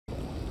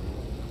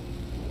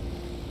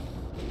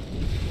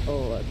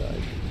Oh, I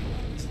died.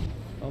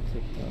 I'll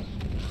take that.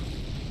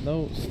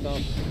 No, stop.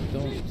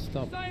 Don't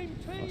stop.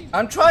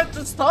 I'm trying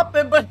to stop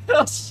it, but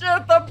oh shit,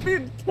 I'm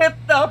being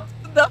kidnapped.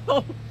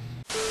 No.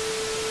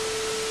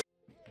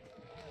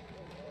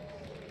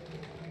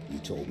 You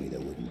told me there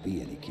wouldn't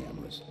be any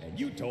cameras. And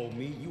you told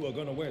me you were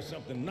gonna wear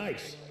something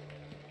nice.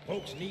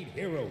 Folks need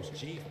heroes,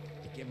 Chief,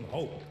 to give them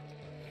hope.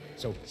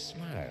 So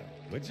smile,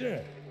 would you?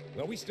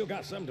 Well, we still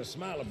got something to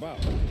smile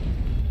about.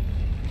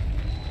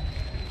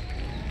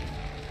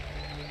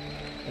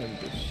 And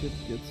the ship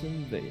gets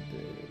invaded.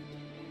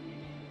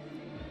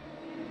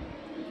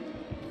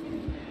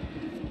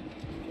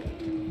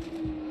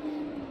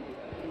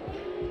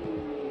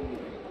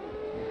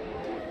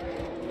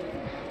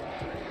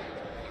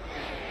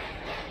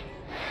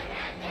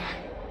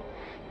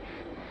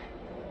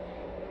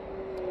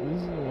 This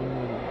is the one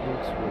where the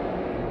books were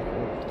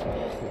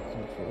take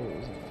control,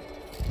 isn't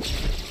it?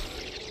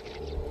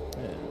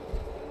 Yeah.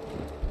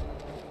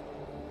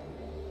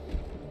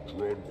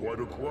 Drawn quite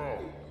a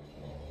crowd.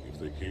 If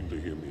they came to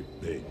hear me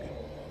beg,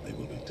 they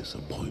will be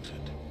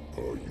disappointed.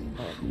 Are you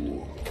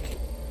sure?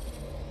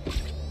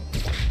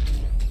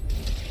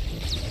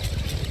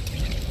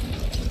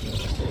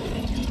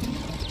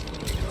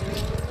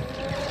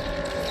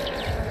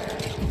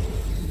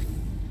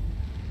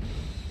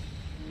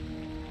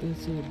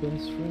 That's your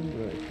best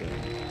friend right there.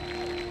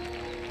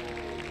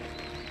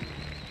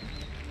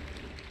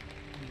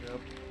 Yep.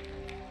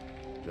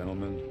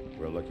 Gentlemen,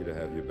 we're lucky to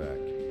have you back.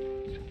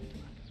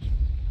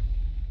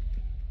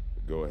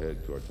 Go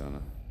ahead,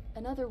 Cortana.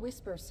 Another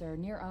whisper, sir,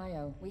 near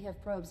Io. We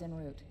have probes en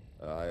route.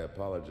 I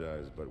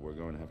apologize, but we're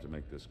going to have to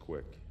make this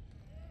quick.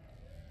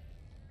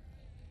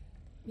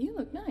 You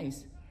look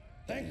nice.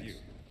 Thank you.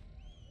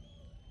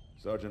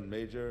 Sergeant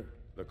Major,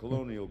 the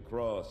Colonial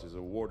Cross is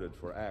awarded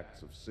for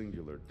acts of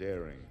singular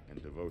daring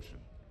and devotion.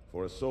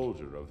 For a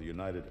soldier of the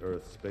United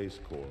Earth Space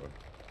Corps.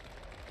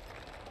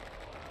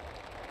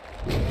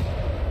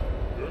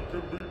 There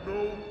can be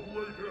no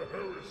greater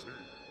heresy.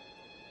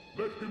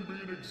 Let him be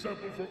an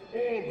example for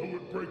all who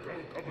would break our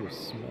You're covenant.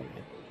 smelly.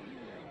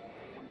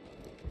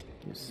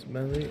 You're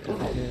smelly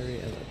and hairy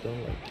and I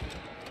don't like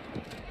it.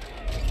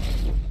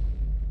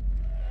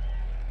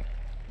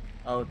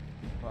 Out.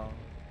 Wow.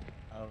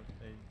 Out.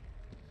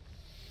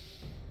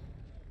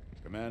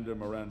 Commander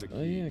Miranda Keyes.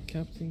 Oh yeah,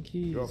 Captain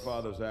Keyes. Your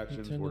father's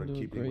actions were in into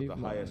a keeping with the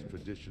grave highest mound.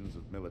 traditions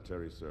of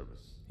military service.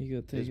 He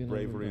got His taken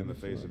bravery over in the by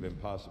face of flood.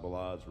 impossible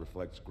odds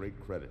reflects great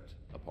credit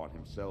upon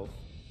himself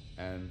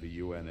and the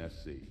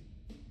UNSC.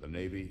 The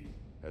Navy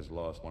has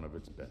lost one of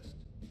its best.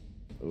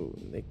 Oh,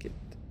 naked.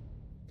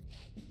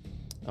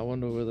 I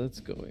wonder where that's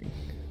going.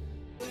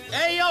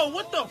 Hey yo,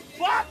 what the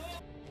fuck?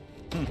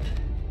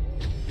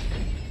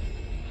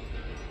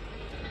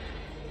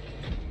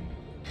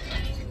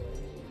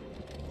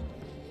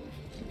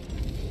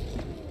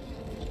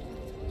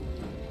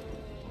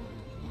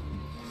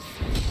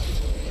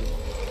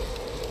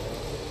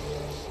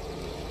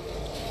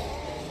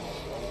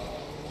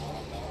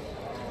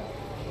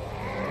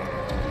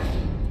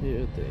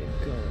 Here they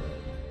come.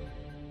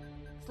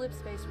 Slip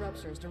space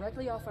ruptures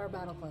directly off our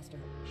battle cluster.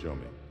 Show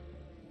me.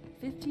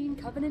 15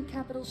 Covenant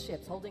capital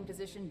ships holding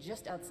position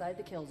just outside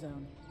the kill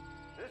zone.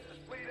 This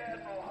is Fleet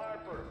Admiral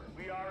Harper.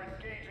 We are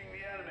engaging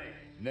the enemy.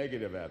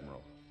 Negative,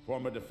 Admiral.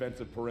 Form a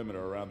defensive perimeter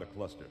around the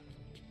cluster.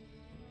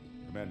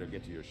 Commander,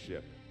 get to your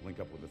ship. Link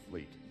up with the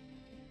fleet.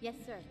 Yes,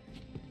 sir.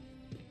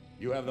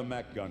 You have the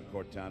Mac gun,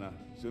 Cortana.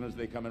 As soon as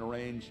they come in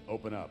range,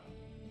 open up.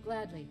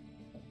 Gladly.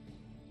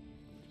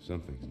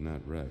 Something's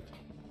not right.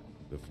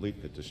 The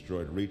fleet that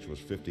destroyed Reach was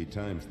 50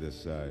 times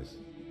this size.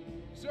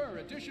 Sir,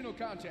 additional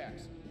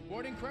contacts.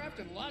 Boarding craft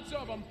and lots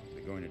of them.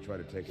 They're going to try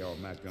to take our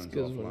Mac guns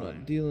Because offline. we're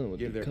not dealing with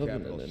Give the their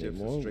Covenant capital ships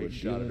anymore, a we're straight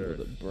shot at dealing Earth.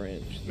 with a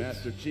branch that's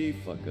Master Chief,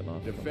 fucking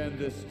off. defend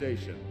this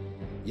station.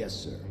 Yes,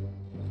 sir.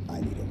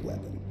 I need a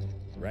weapon.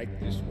 Right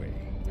this way.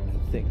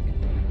 I think.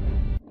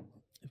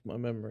 If my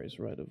memory is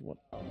right of what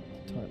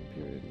time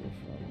period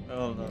we're from.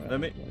 Hold on.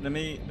 Around, Let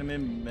me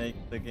make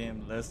the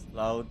game less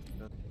loud,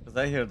 because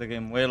I hear the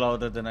game way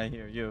louder than I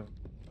hear you.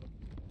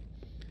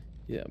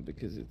 Yeah,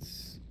 because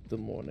it's the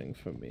morning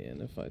for me,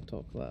 and if I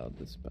talk loud,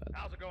 it's bad.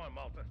 How's it going,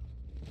 Malta?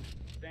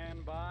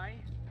 Stand by.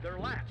 They're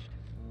latched.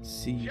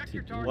 C Check to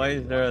your D. target. Why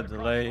is there a Watch the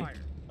delay?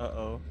 crossfire.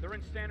 Uh-oh. They're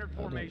in standard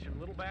formation.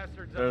 Little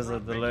bastards. There's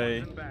up a front, big delay.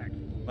 ones in back.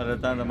 By the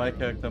time that my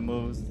character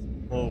moves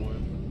forward.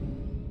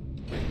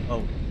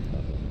 Oh.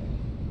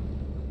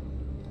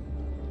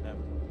 Damn.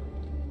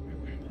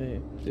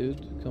 Hey,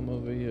 dude, come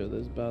over here.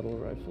 There's battle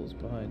rifles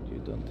behind you.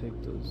 Don't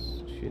take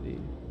those shitty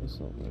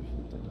assault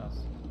rifle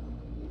things.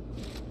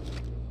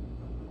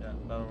 Yeah,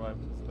 battle rifle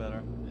is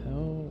better.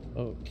 How?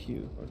 Oh,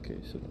 Q. Okay,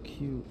 so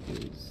Q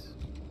is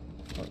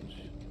punch.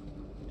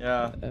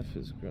 Yeah. F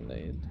is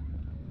grenade.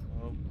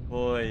 Oh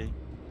boy.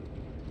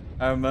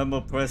 I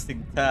remember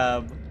pressing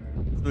tab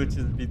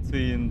switches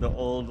between the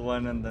old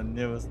one and the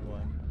newest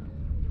one.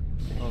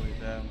 Holy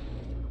damn.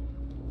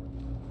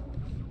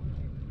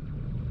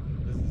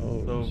 This is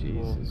Oh, so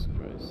Jesus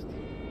Christ.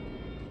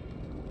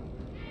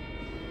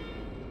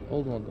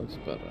 Old one looks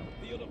better.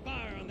 Field of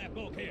fire on that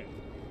bulkhead.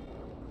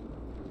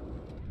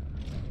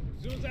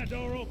 As soon as that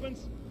door opens,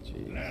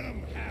 Jeez. let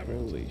them have it.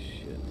 Holy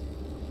shit.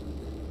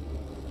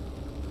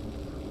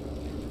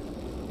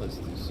 Let's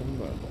do some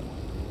murder.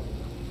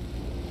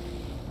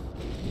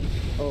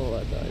 Oh,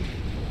 I died.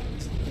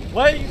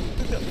 Why? I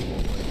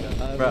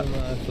don't know,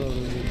 I thought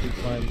we would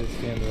find this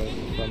hand right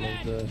in front of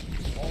the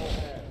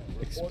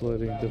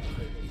exploding door.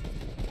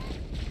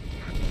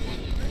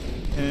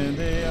 And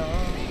they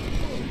are.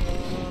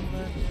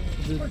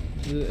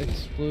 The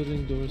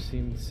exploding door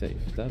seemed safe,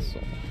 that's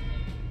all.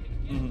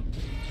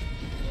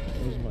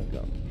 Where's my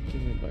gun?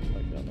 Give me back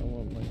my gun, I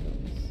want my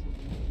guns.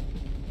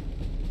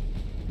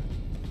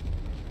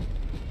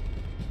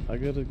 I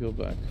gotta go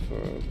back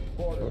for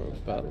a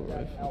battle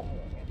rifle.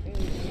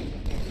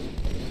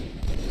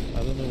 I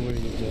don't know where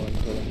you're going,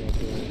 but I'm not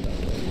going that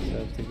way, so I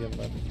have to get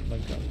my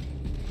gun.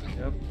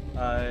 Yep,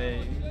 I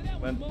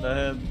went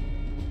ahead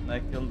and I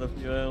killed a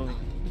few aliens.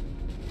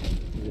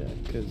 Yeah,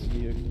 cause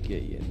you're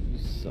gay and you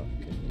suck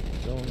and you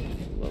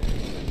don't love me.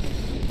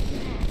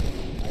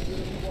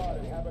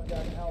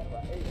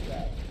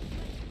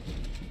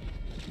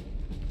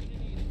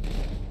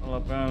 Well,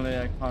 apparently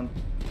I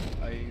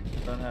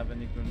don't have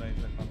any grenades,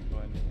 I can't throw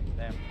anything.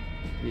 Damn.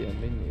 Yeah,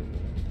 me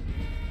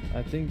neither.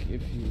 I think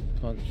if you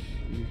punch,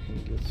 you can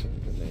get some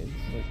grenades,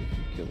 like if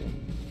you kill him.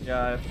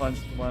 Yeah, I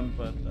punched one,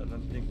 but I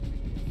don't think we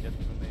can get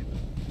grenades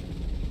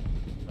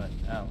right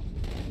now.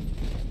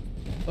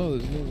 Oh,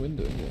 there's no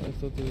window here. I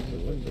thought there was a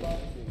window.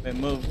 They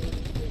move.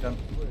 Jump.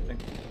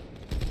 Thank you.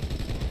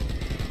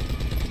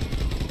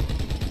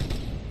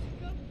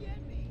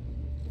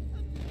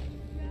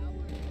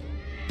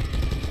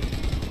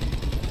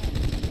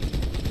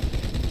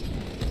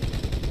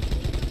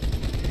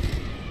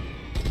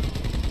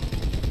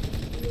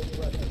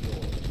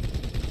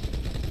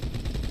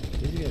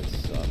 These guys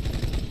suck.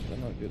 They're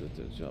not good at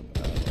their job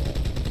at all.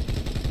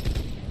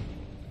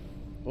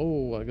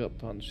 Oh, I got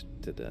punched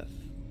to death.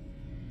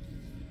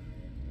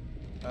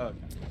 Oh, okay.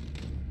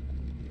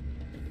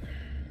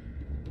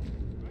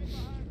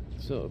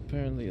 So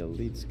apparently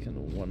elites can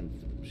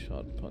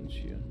one-shot punch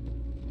you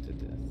to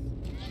death.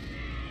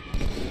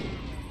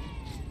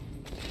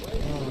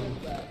 Oh,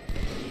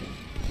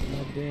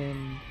 my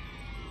damn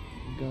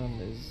gun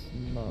is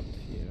not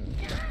here.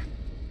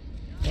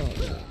 Oh,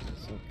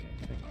 it's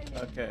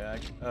okay.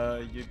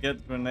 Okay, you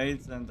get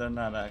grenades and they're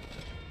not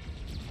active.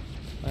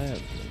 I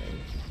have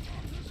grenades.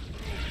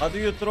 How do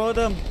you throw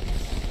them?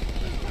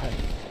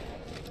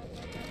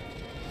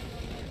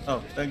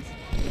 Oh, thanks.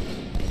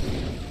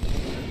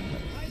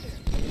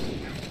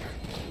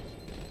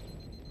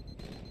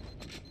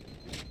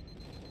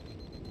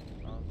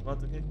 I was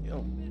about to get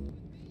killed.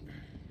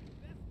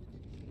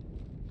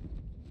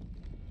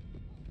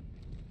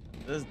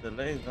 This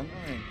delay is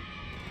annoying.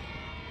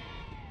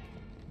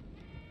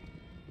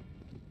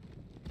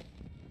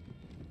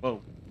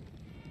 Whoa.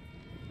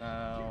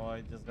 Now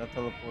I just got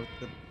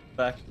teleported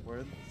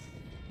backwards.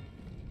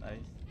 Nice.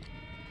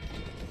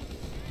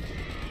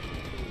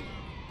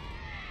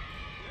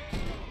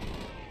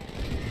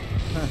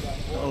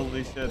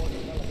 Holy shit.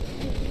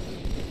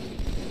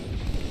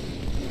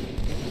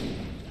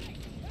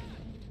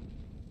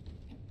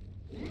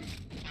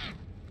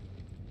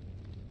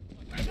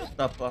 Shut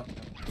the fuck up.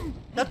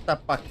 Shut the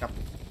fuck up.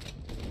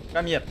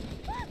 Come here.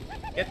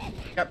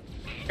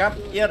 Come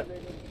here.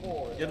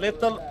 You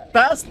little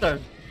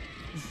bastard.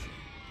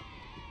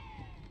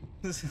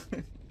 There's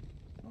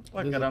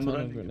Fuck a it, I'm ton of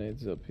running.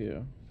 grenades up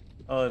here.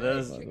 Oh,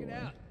 there's. By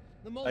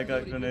the way. I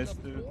got grenades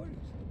too.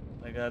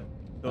 I got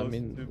those I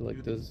mean, two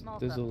like beauties.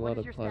 there's a lot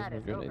of plasma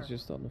grenades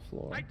just on the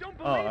floor. I don't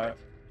Oh, believe alright. it.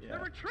 Yeah. They're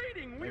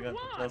retreating. I We got the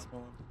won. plasma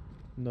one.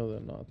 No, they're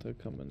not. They're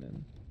coming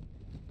in.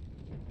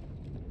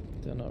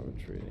 They're not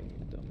retreating,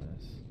 you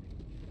dumbass.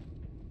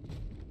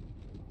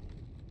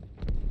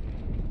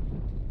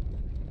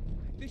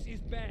 This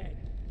is bad.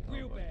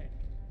 Real bad.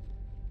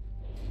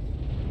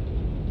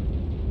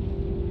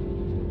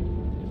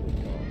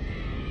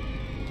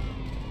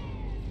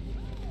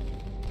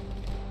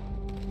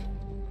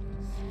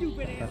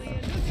 Stupid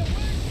alien.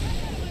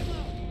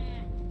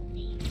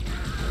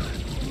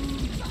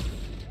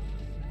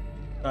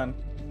 Done.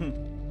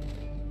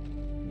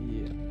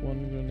 Yeah, one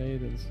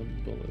grenade and some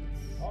bullets.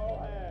 All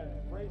hands,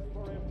 brace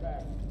for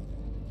impact.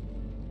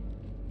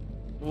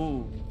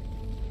 Ooh.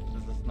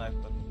 There's a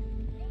sniper.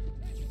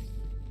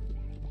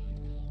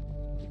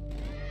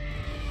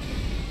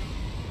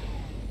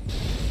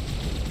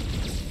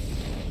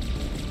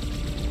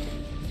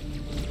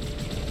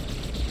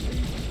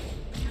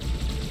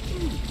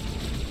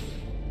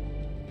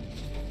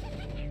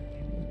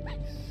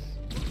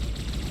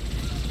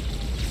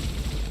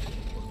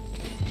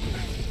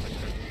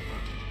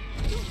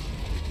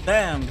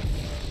 Damn!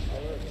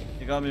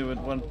 You got me with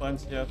one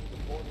punch, yeah.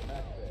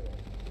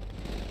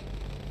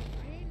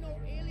 Ain't no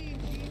alien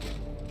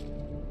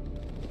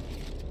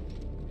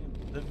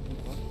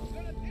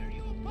gonna tear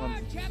you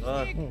apart,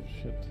 chapstick. Oh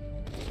shit.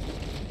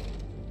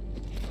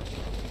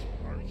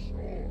 How do you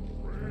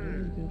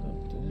get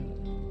up there?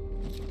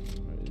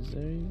 Or is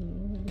there even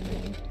a way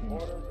up there?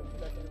 Orders in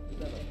Section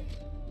 7.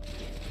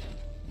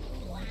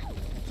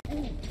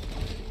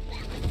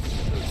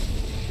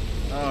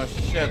 Oh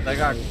shit, I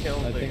got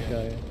killed I think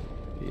again.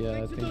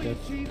 I think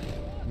that's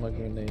my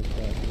grenade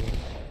back here.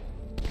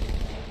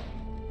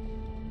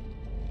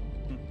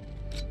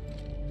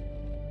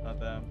 Oh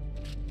damn.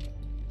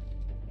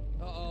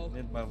 Uh-oh.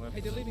 Need my weapon.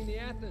 Hey, they're leaving the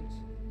Athens.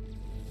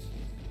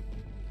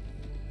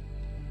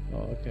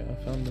 Oh, okay, I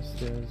found the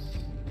stairs.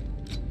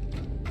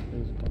 It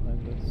was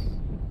behind us.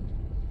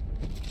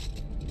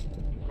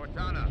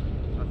 Cortana,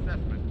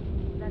 assessment.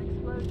 That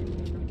explosion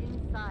came from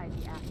inside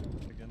the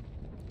Athens. Again.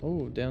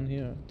 Oh, down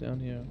here, down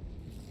here.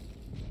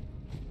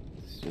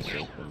 It's just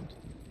opened.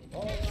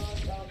 All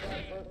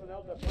non-combat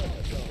personnel to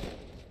pressure zone.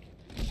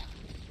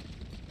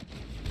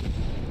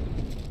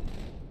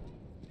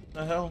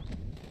 The hell?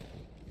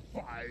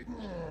 Fight.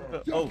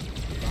 Oh.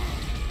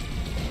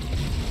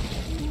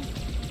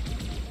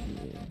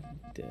 Yeah,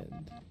 dead.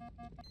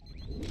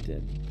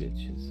 Dead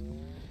bitches.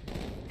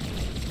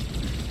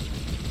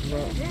 No,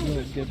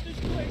 get.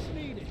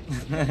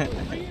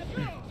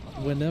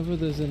 Whenever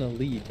there's an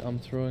elite, I'm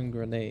throwing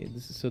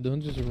grenades, so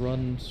don't just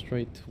run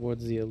straight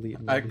towards the elite.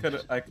 I could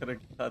have gotten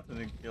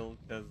a kill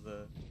because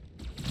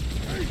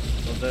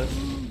of this.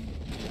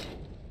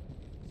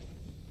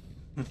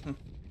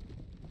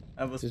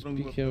 I was Just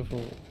be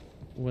careful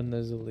when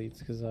there's elites,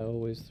 because I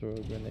always throw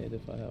a grenade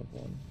if I have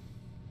one.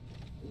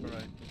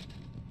 Alright.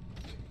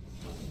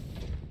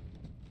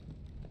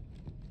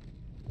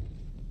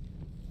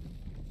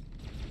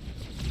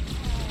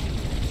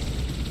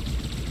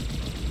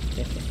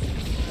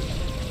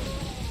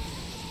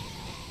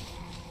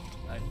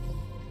 Nice.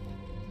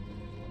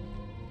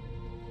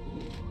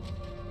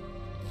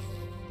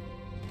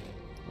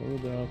 Oh,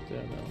 they're out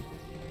there now.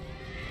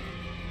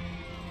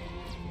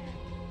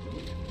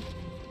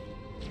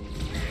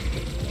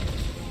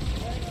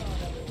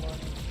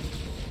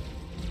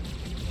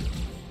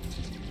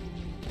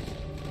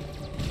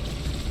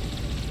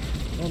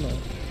 Oh no.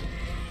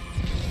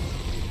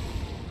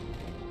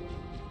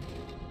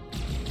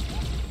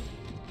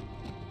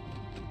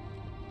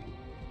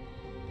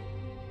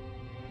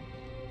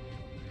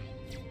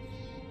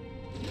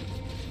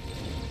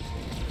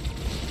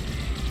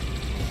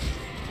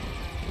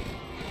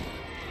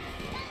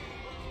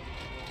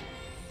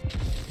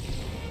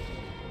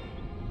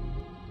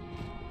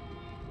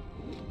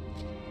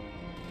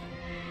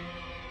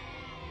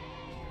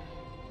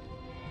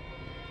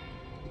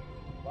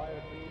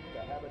 Fire team to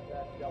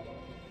Habitat Delta.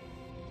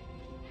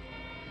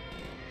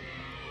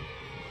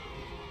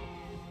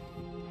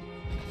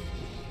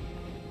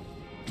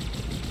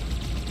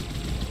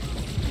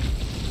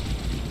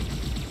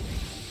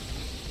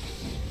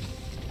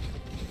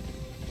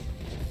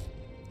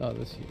 Oh,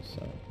 this you,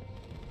 sorry.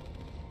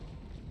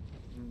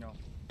 No.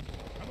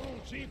 Come on,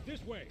 Chief,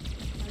 this way. I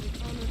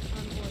was almost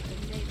on board the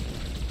Navy.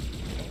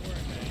 Don't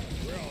worry, man.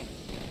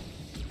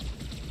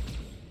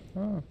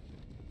 We're on.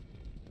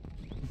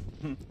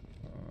 Huh.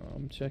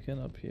 I'm checking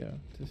up here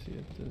to see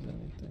if there's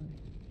anything.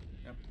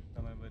 Yep,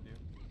 coming with you.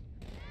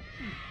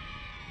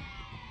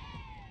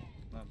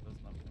 No, there's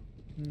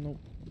nothing.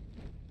 Nope.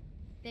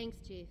 Thanks,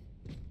 Chief.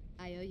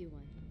 I owe you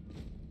one.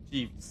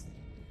 Chiefs.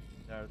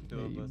 There are two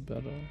Yeah, of you us.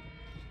 better.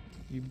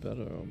 You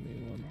better owe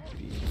me one.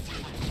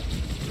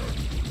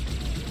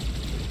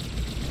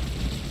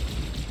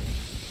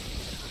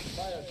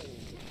 Fire team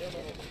to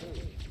Terminal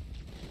 2.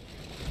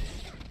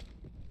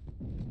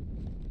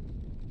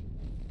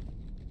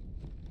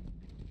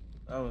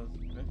 That was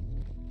good.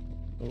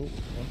 Oh,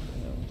 what the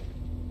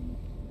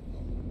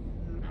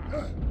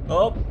hell?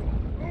 Oh!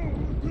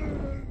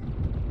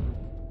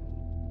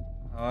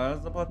 I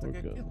was about to We're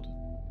get good. killed.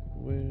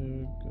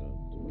 We're good.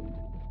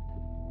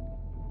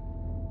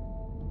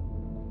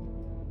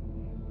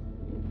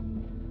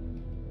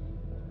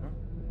 Huh?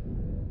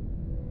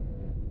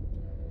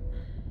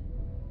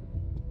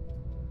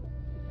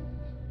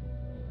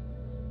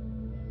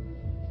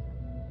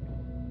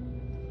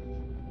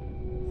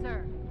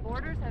 Sir,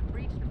 boarders have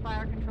breached the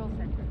fire control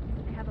center.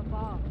 They have a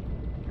bomb.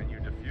 Can you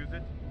defuse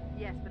it?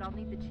 Yes, but I'll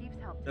need the Chief's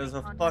help. to There's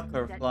make a contact with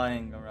fucker that-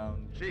 flying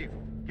around. Chief,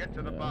 get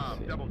to the Yeah, I bomb.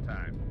 see. Double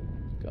time.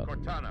 Got it.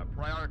 Cortana,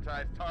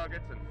 prioritize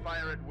targets and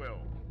fire at will.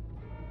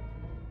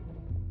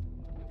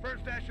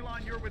 First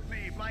echelon, you're with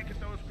me. Blanket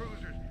those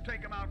cruisers.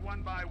 Take them out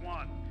one by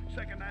one.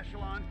 Second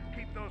echelon,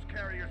 keep those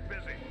carriers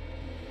busy.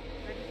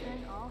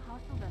 Register all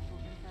hostile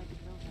vessels inside the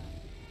kill zone.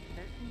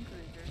 13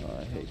 cruisers. Oh,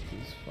 I hate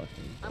these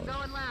fucking I'm bugs.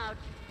 going loud.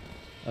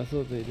 I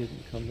thought they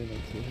didn't come in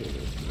until they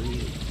were 3.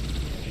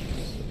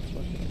 So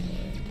fucking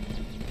annoying.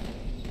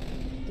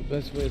 The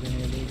best way to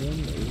handle them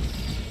is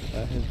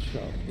a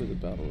headshot with a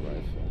battle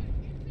rifle.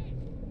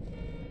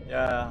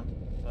 Yeah,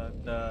 but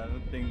I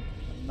don't think,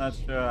 I'm not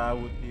sure I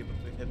would be able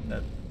to hit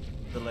that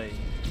delay.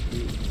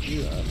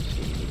 You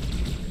absolutely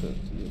could.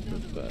 You're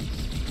the best.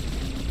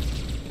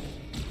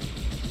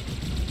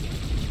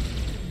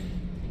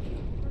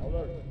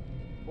 Alert.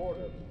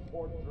 Border.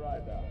 Port dry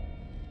down.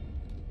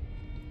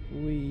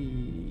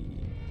 Wee.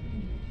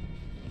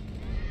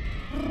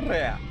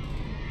 Yeah.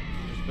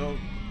 Let's go.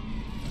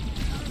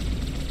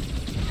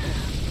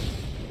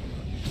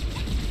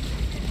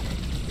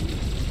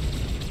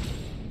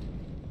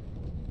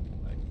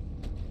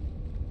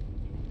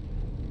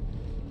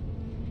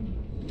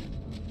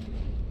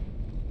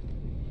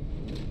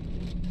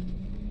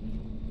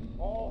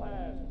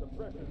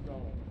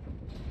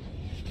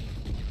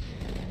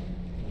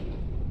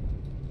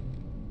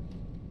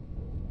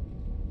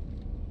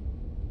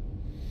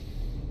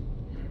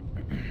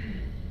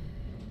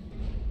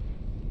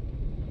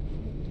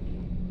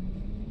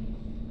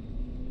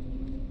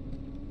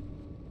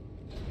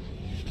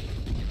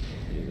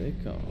 Here they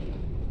come.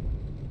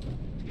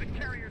 The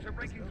carriers are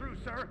breaking through,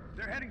 sir.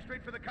 They're heading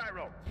straight for the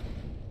Cairo.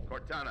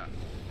 Cortana,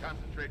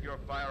 concentrate your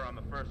fire on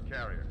the first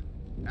carrier.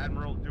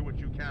 Admiral, do what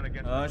you can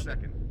against the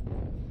second.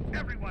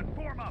 Everyone,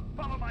 form up.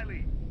 Follow my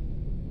lead.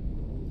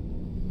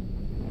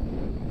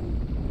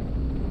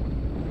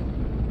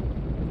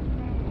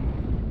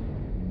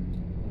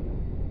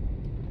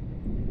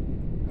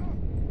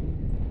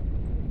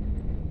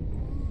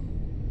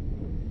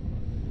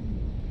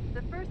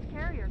 The first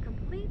carrier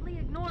completely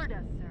ignored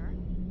us, sir.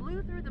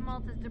 Blew through the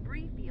Malta's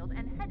debris field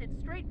and headed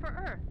straight for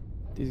Earth.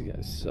 These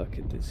guys suck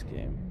at this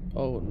game.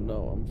 Oh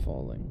no, I'm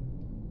falling.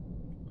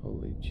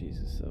 Holy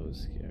Jesus, that was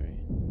scary.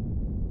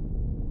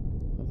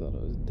 I thought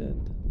I was dead.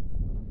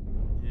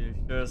 You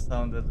sure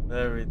sounded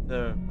very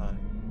terrifying.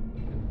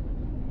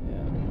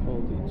 Yeah,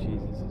 holy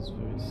Jesus, it's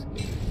very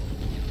scary.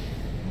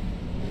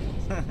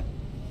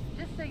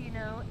 Just so you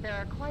know, there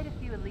are quite a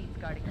few elites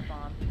guarding the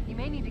bomb. You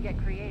may need to get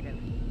creative.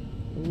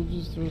 We'll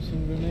just throw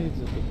some grenades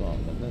at the bomb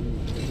and then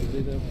it'll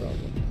be their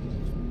problem.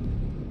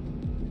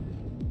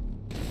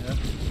 Yep.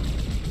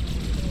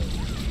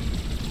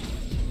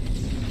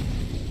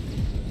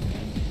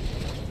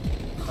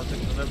 I'll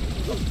take the left.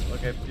 Oh,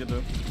 okay, you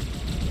do.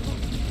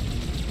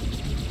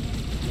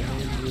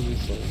 Grenades really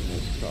solve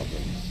most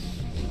problems.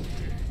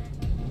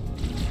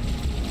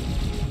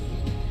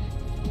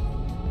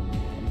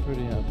 I'm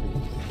pretty happy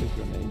with the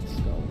grenade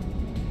skull.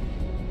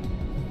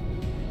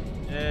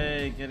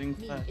 Yay, getting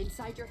Me fast.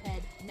 inside your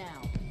head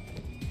now.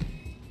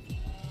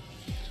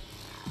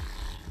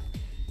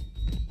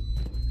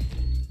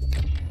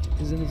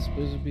 Isn't it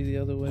supposed to be the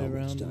other way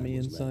around? Me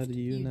was inside of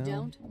you now?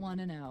 Don't want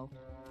to know.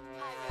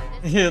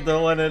 You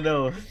don't want to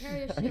know.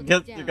 Carrier I shield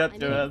guess is you down. got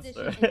I'm your in answer.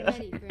 position and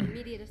ready for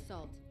immediate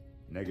assault.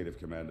 Negative,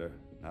 Commander.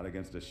 Not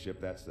against a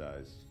ship that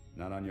size.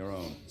 Not on your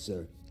own.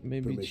 Sir,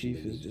 Maybe permission Chief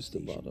to leave is the just the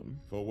station. bottom.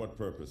 For what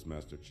purpose,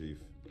 Master Chief?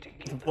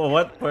 For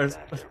what person?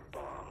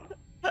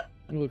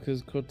 Well,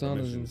 because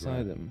Cortana's Permission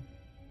inside granted. him.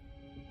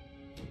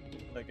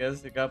 I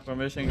guess you got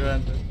permission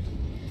granted.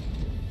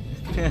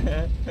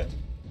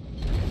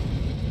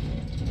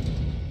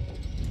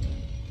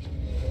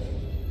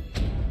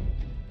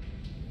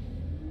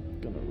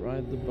 Gonna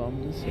ride the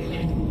bomb to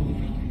safety.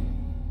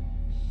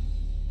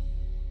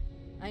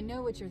 I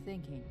know what you're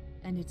thinking,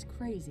 and it's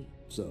crazy.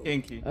 So,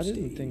 Kinky. I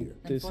didn't stay think here.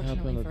 this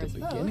Unfortunately happened at for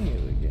the us both, beginning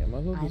of the game.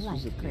 I thought I this was like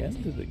at the crazy.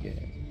 end of the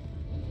game.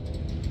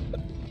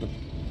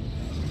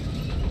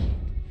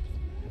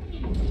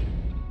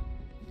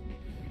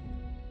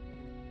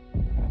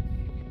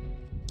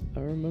 I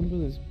remember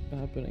this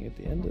happening at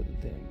the end of the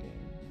damn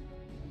game.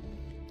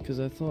 Because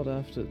I thought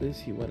after this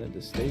he went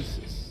into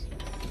stasis.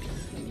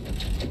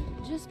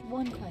 Just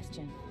one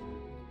question.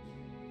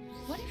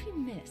 What if you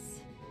miss?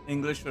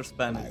 English or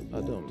Spanish?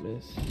 I don't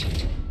miss.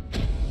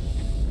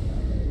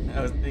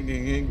 I was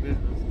thinking English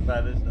or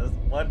Spanish. That's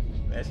one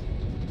question.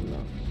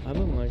 No, I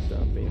don't like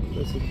that meme.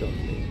 That's a dumb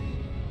meme.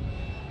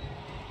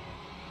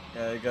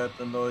 Yeah, I got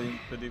annoying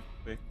pretty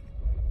quick.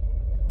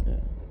 Yeah.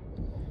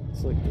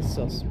 It's like the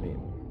sus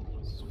meme.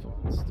 It's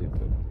fucking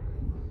stupid.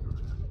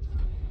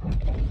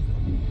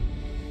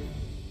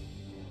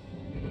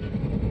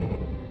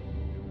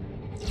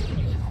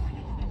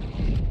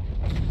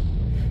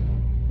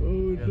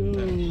 Oh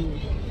no!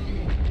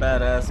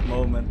 Badass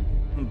moment.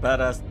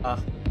 Badass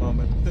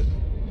moment.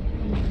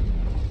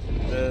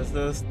 There's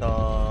a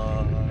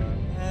star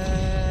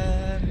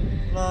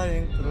and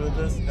flying through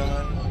the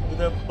sky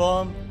with a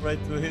bomb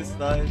right to his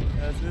side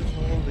as he's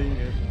holding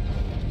it.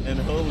 And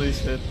holy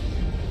shit.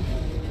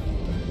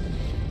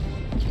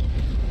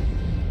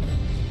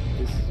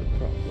 This is a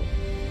problem.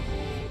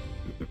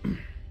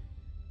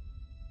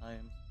 I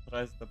am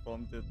surprised the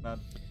bomb did not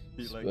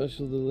be like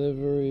Special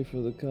delivery for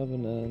the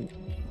Covenant.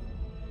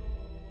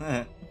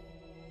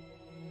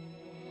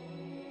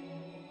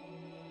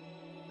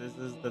 This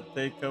is the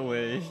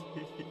takeaway.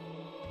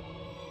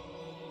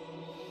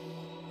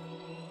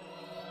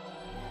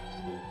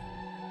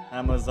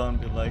 Amazon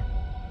be like.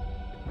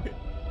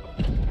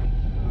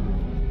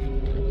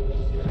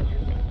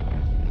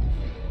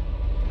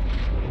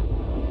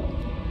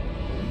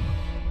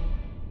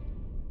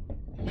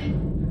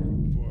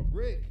 For a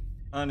brick,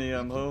 Honey,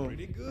 I'm home.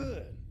 pretty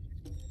good.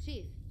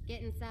 Chief,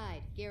 get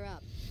inside. Gear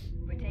up.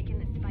 We're taking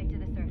this fight to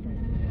the surface.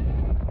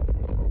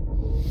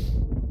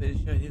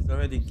 Pretty sure he's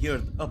already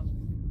geared up.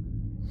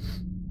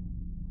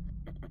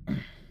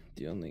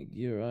 The only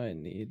gear I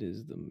need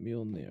is the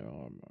Mjolnir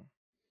armor.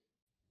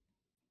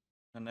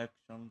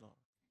 Connection lost.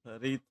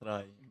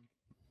 Retrying.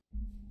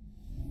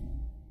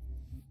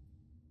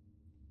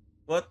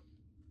 What?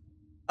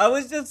 I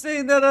was just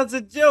saying that as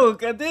a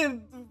joke. I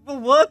didn't.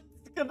 What?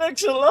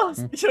 Connection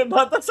lost. You're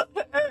not as.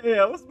 Hey,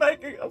 I was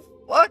making a.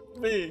 Fuck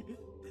me.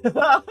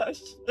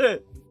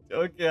 Shit.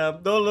 Okay,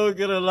 I'm no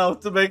longer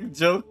allowed to make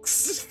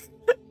jokes.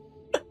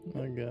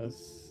 I guess.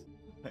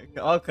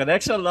 Oh,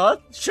 connection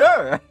lost?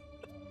 Sure.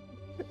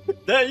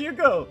 There you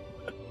go.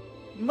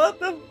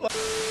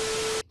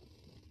 Motherfucker.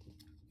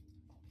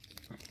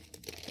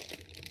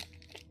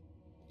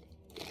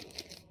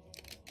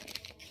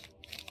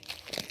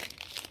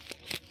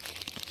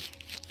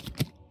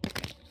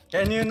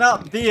 Can you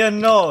not be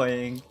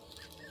annoying?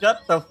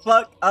 Shut the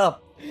fuck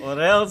up, or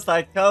else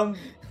I come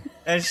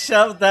and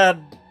shove that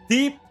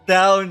deep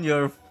down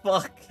your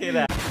fucking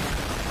ass.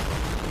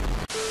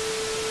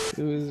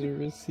 It was a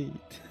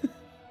receipt.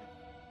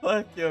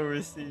 Fuck your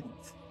receipt.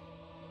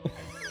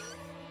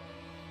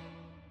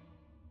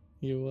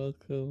 You're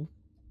welcome.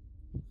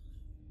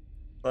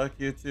 Fuck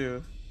you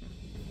too.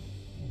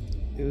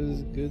 It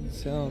was good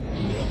sound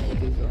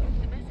design.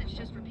 The message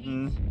just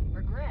repeats.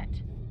 Regret.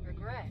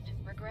 Regret.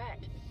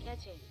 Regret.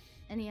 Catchy.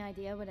 Any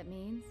idea what it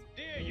means?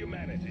 Dear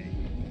humanity,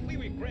 we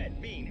regret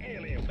being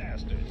alien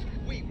bastards.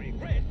 We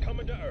regret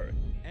coming to Earth.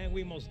 And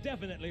we most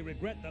definitely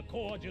regret the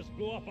Corps just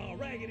blew up our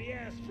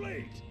raggedy-ass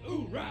fleet.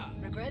 Hoorah!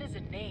 Regret is a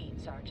name,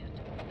 Sergeant.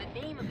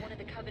 The name of one of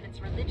the Covenant's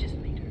religious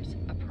leaders,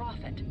 a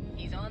prophet.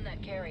 He's on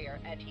that carrier,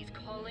 and he's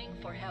calling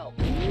for help.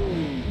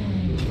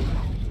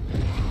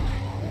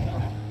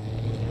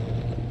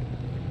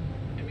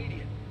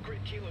 Immediate.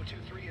 Grid Kilo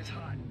 2-3 is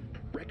hot.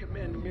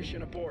 Recommend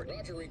mission abort.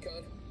 Roger,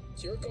 Recon.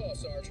 It's your call,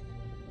 Sarge.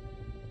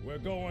 We're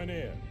going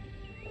in.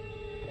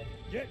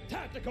 Get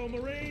tactical,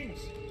 Marines!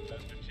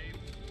 Master Chief,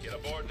 get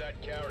aboard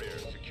that carrier.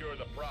 Secure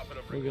the Prophet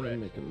of We're Regret. gonna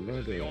make a This is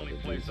murder the out only of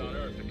place these on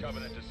Earth the aliens.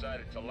 Covenant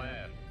decided to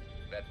land.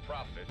 That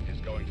Prophet is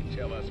going to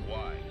tell us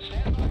why.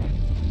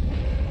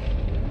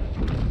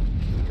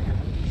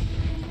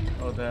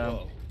 Oh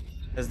damn.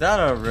 Is that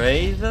a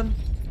raven?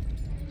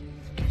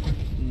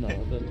 No,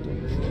 that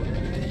thing's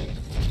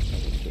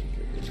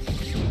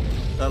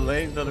The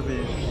lane's gonna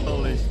be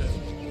holy shit.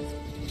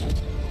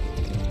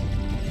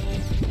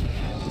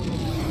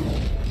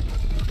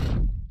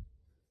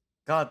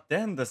 God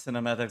damn, the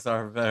cinematics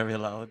are very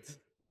loud.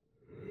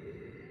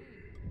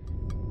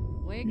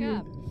 Wake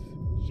up.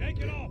 Shake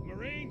it off,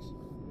 Marines!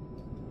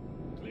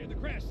 Clear the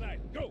crash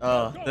site. Go,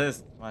 Oh, go, go! this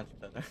is much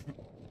better.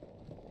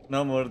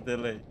 No more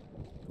delay.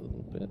 a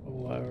little bit.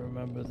 Oh, I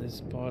remember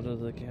this part of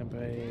the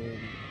campaign.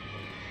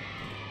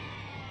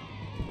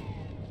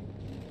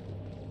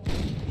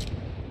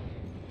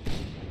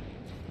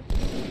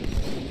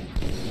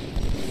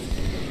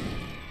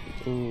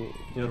 Oh,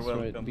 You're that's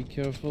welcome. right. Be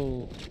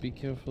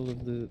careful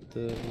of the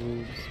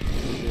roofs.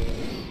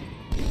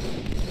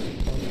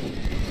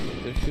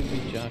 There should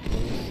be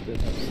jackals that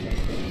have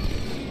snipers.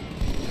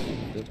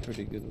 They're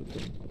pretty good with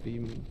the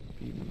beam,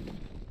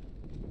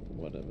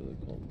 whatever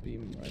they're called,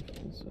 beam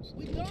rifles or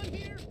something. We done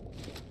here?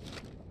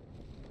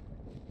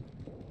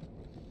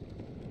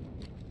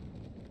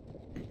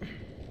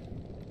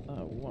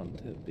 I want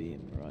a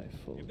beam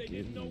rifle. If they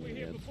Give didn't know we're me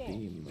here a before,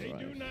 beam they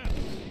rifle. do now.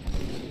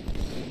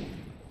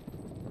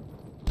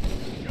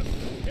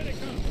 Here they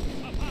come,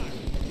 up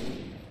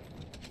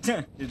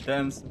high. You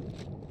dancing.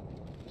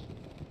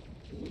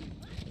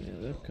 Yeah,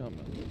 they're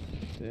coming.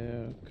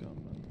 They're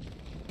coming.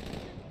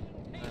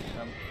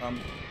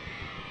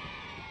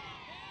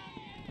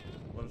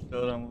 We'll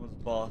show them who's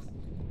boss.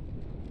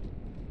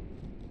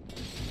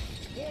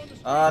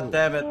 Ah,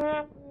 damn it.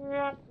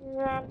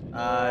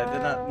 I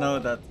did not know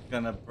that's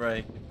gonna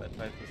break if I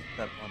try to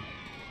step on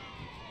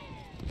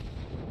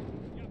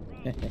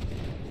it.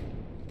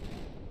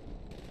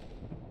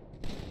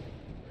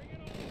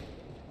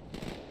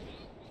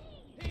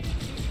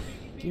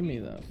 Give me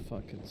that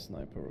fucking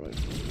sniper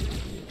rifle.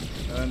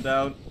 Going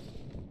down.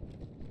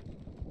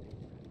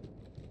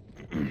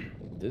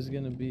 There's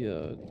gonna be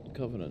a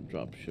Covenant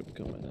dropship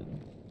coming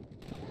in.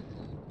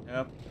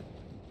 Yep.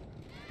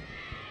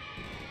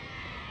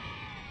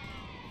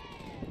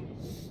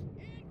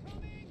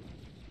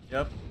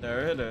 Yep,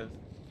 there it is.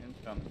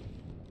 Incoming.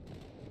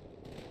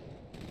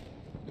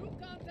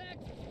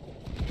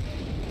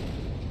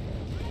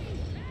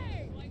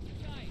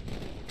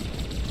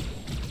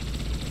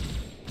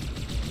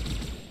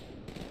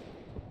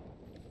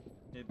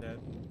 He dead.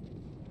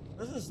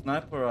 This is a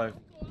sniper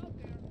rifle.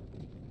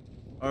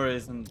 Or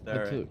isn't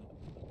there?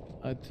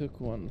 I took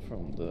one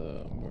from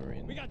the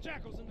Marine. We got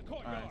jackals in the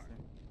courtyard.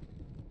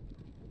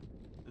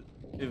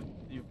 If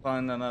you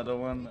find another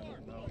one, I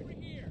don't know.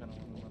 Kind of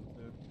want one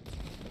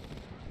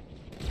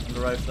too. On the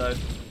right side.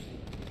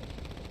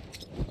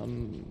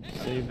 I'm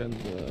saving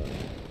the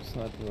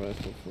sniper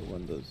rifle for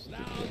when those get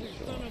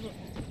shot.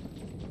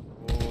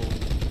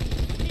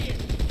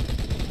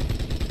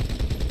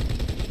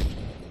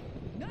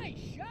 Nice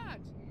shot.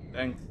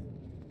 Thanks.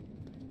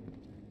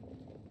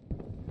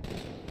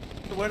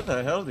 Where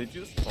the hell did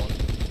you spawn?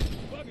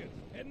 Buggers,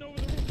 heading over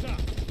the rooftop.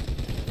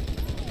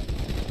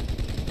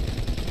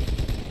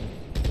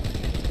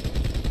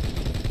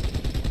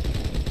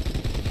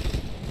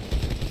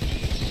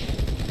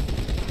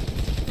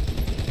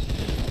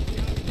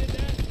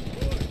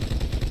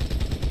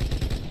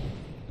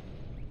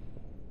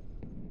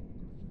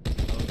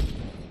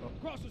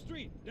 Across the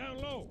street, down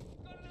low.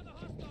 Got another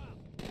hostile.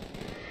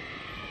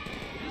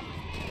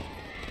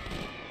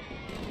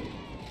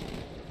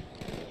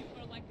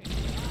 You are like a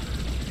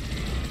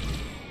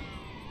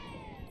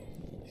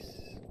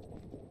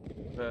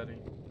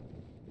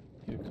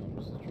Here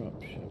comes the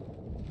dropship.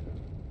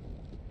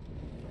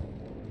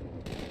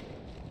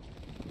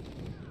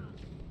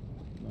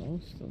 No,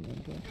 still no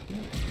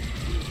dropship.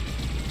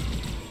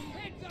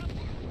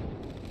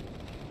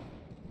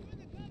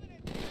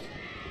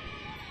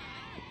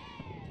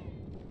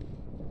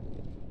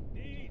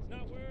 Deeds,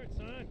 not words,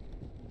 son.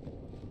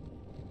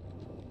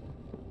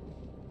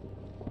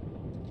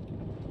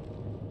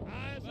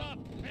 Eyes up,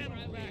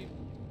 panels back.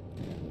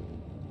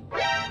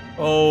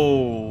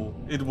 Oh,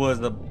 it was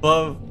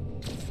above.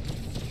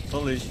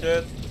 Holy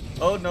shit.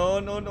 Oh no,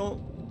 no, no.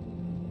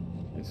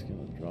 It's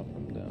gonna drop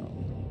him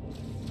down.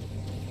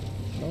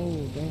 No,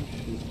 don't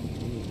shoot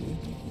me.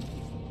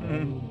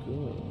 I'm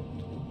good.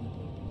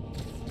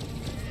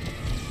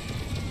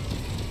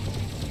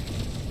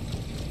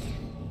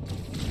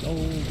 No,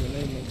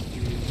 grenade next to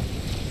you.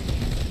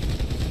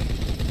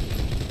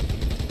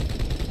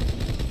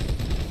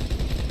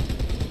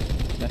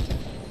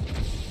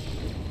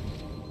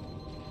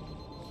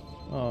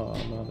 Oh,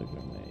 another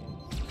grenade.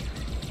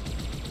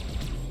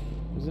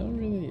 Was that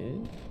really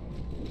it?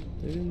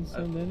 They didn't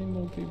send any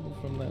more people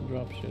from that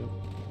dropship.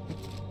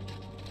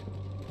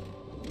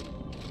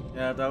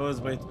 Yeah, that was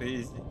way too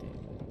easy.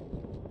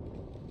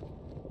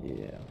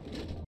 Yeah.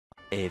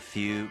 A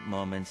few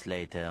moments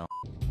later.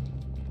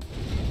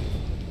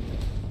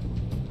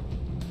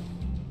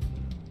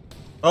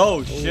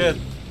 Oh shit!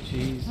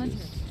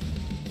 Jesus.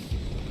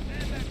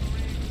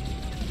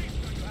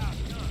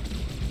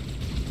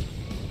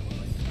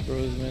 Throw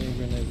as many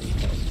grenades as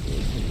possible.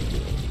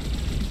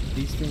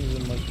 These things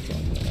are much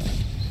stronger now,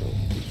 so.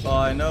 Oh,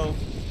 I know.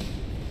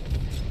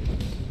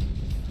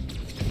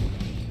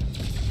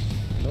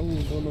 No,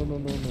 no, no, no,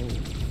 no, no.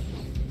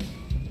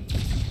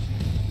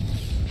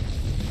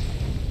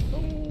 Oh,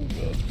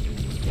 God.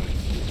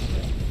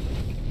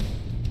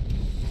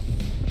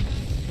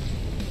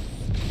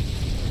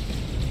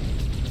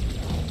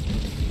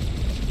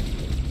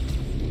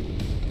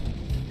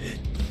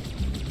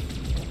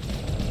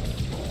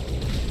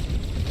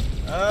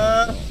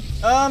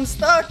 I'm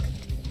stuck.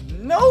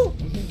 No.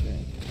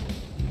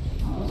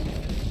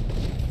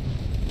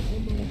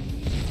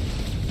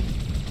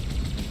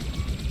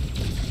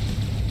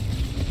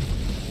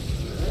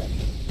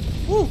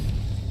 Woo.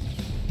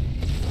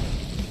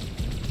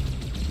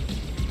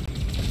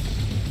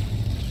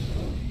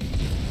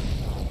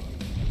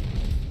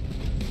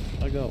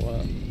 I got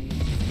one.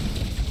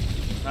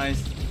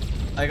 Nice.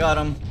 I got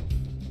him.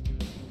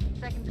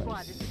 Second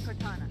squad, this is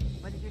Cortana.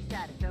 What is your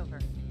status? Over.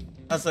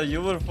 So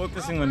you were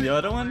focusing on the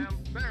other one?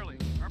 Barely.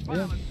 Our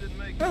Yeah. pilots didn't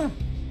make it. Huh.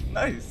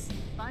 Nice.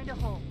 Find a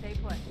hole. Stay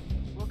put.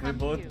 We'll We come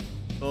both to you.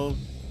 sold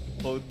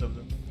both of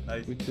them.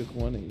 Nice. We took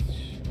one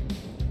each.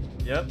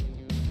 Yep.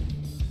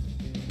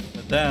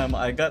 But damn,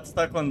 I got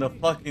stuck on the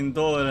fucking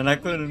door and I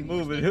couldn't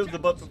move it. He was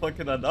about to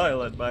fucking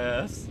annihilate my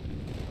ass.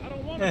 I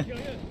don't want to kill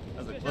you.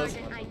 That's a close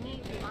Sergeant, one. I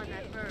need you on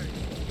that bird.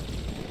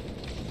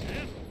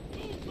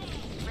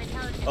 My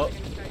intelligence Oh, are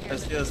gonna start I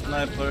see a deadly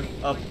sniper armor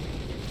up. and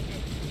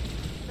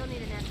Still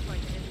need an escort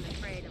that isn't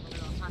afraid of a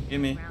little hot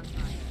Gimme. ground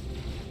fire.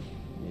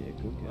 Yeah,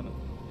 go get it.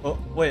 Oh,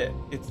 wait,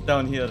 it's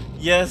down here.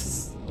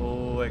 Yes!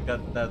 Oh, I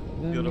got that.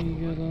 Let Beautiful. me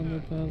get on the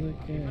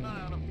pelican.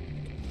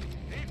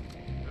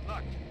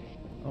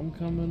 I'm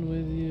coming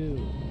with you.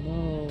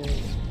 No.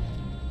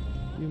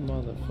 You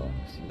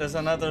motherfuckers. There's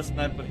another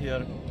sniper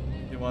here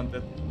if you want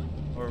it.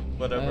 Or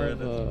whatever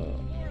it is.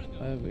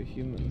 I have a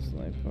human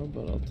sniper,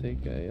 but I'll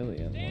take an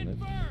alien one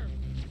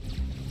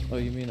if... Oh,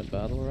 you mean a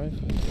battle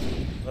rifle?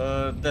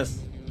 This.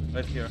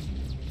 Right here.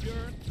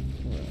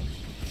 Well.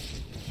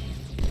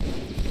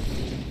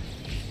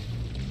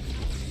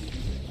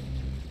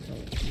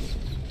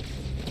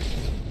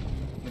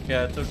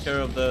 Okay, I took care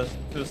of the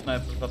two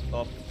snipers up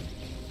top.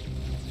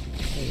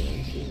 Oh,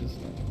 yeah, this is a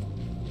sniper.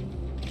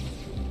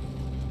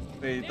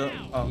 Wait, the...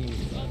 Oh.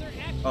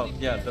 Oh,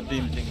 yeah, the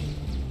beam thing.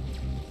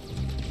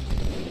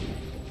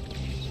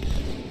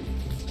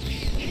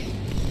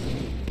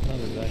 Not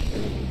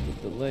exactly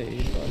with the delay,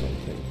 but I'll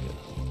take it.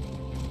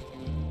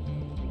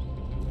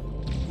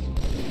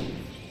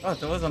 Oh,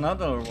 there was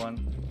another one.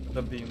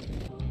 The beam.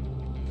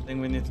 I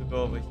think we need to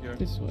go over here.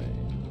 This way.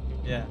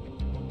 Yeah.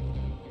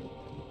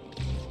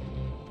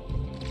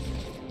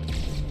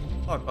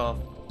 Fuck off.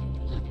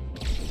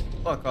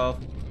 Fuck off.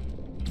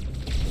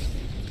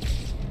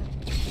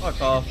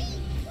 Fuck off.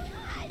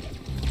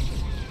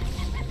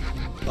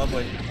 Oh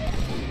boy.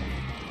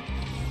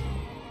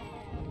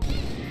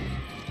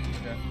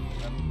 Okay.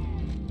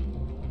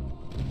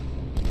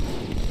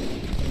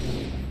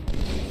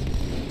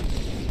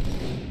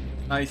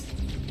 Nice.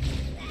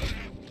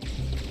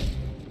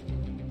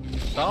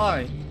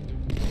 Die.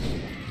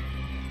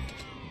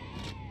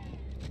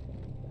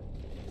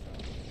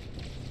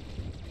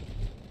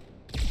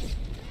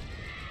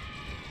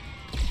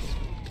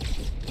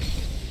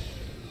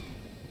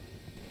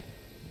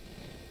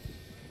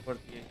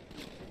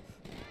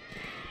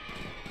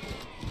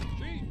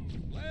 Chief,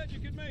 glad you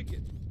could make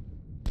it.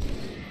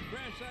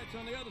 Crash site's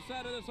on the other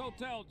side of this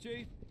hotel,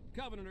 Chief.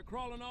 Covenant are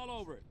crawling all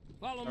over it.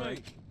 Follow me.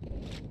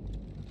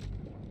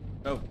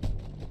 Go.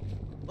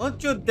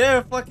 Don't you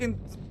dare fucking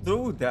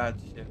do that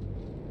shit.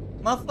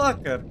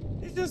 Motherfucker!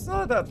 You just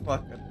saw that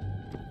fucker.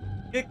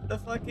 Kick the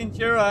fucking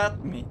chair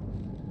at me.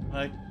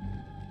 Like.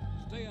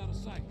 Stay out of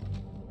sight.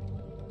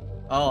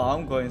 Oh,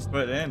 I'm going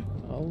straight in.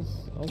 I'll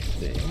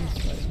stay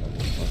inside,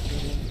 motherfucker.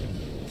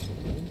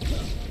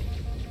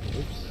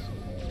 Oops.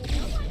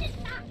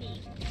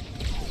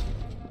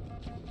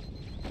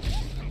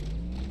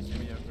 Give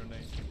me a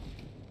grenade.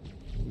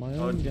 My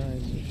own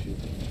guys are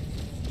shooting.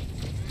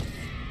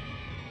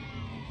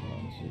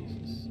 Oh,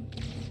 Jesus.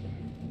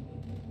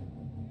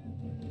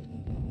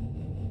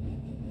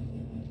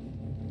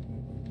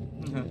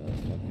 Yeah,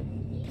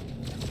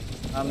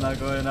 I'm not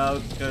going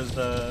out because,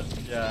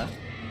 yeah.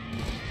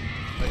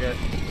 Okay.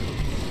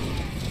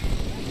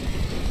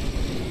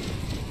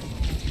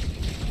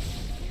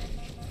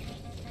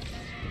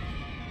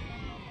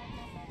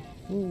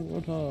 Ooh,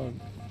 warthog.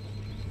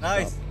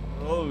 Nice. Stop.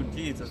 Oh,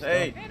 Jesus. Stop.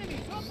 Hey,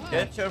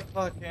 get your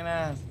fucking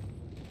ass.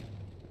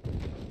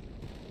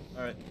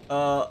 Alright.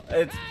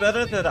 It's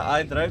better that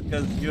I drive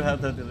because you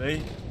have the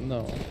delay.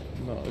 No,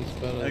 it's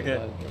better that I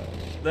drive.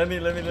 Let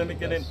me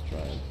get in.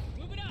 Drive.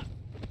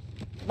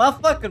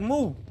 Motherfucker,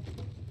 move!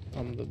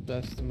 I'm the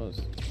best driver.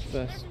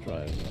 Let's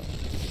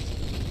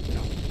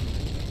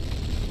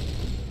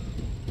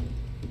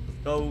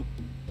go.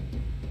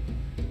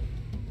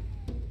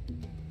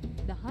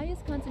 The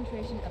highest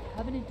concentration of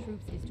Covenant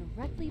troops is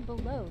directly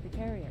below the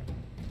carrier.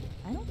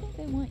 I don't think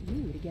they want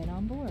you to get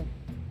on board.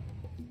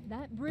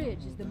 That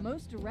bridge is the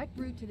most direct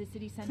route to the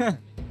city center.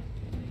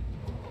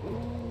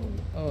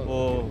 Oh,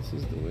 okay, this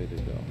is the way to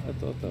go. I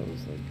thought that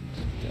was like,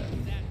 yeah.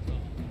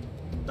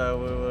 That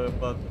we were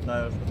about to die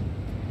or something.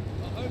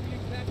 I hope you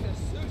packed a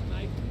suit,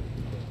 mate.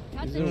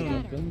 Cut Is the there chatter.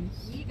 weapons?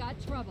 We got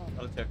trouble.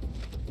 I'll check.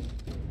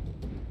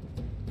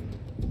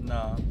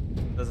 No,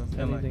 doesn't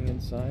seem like Anything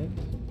inside?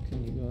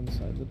 Can you go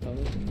inside the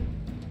Pelican?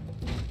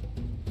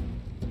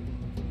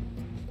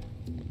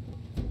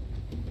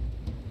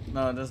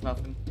 No, there's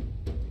nothing.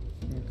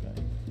 Okay.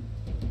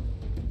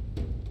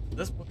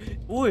 This.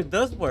 Ooh, it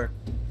does work.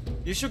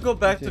 You should go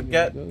back to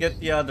get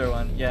the other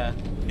one. Yeah,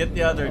 get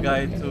the other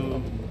guy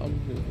to. I'm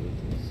good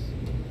with this.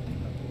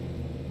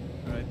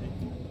 Alright.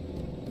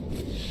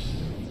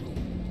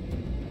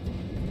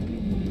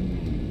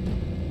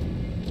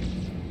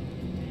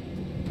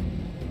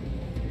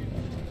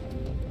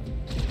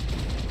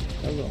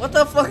 Hello. What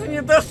the fuck are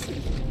you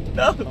doing?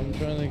 No. I'm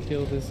trying to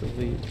kill this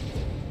elite.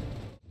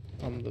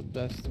 I'm the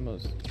best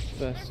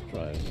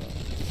driver.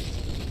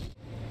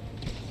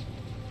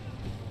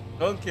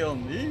 Don't kill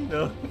me,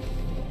 no.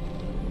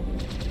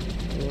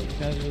 Well,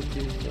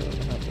 casualties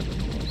happen in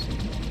most of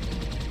them.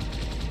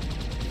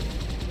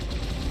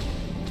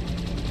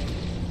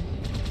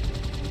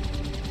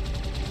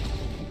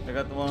 I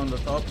got the one on the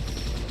top.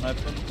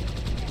 Sniper.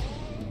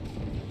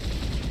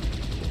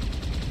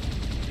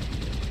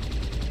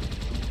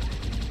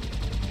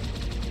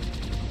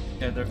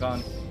 Yeah, they're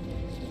gone.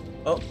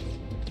 Oh.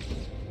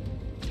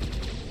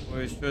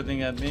 Were you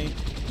shooting at me?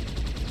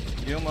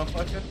 You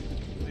motherfucker?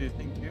 Who do you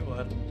think you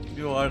are?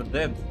 You are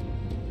dead.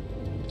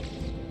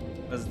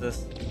 What's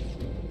this?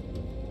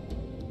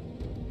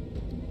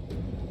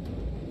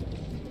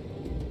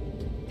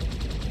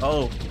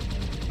 Oh,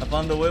 I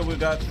found the way we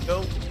got to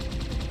go.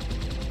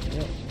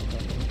 Yep.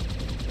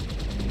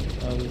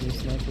 There's a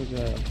sniper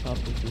guy up top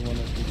if you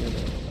wanted to get a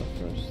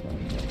first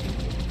sniper.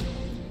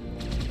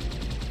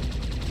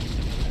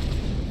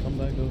 Come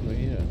back over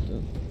here.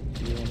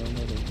 Do you want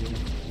another green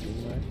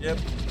light? Yep.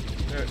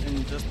 Sure,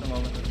 in just a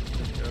moment.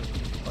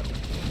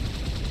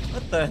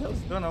 What the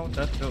hell's going on with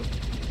that goat?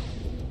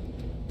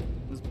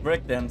 It's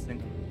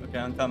breakdancing. Okay,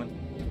 I'm coming.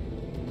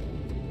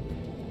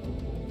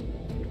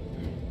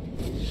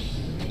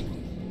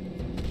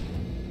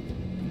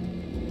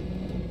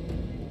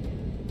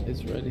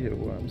 It's right here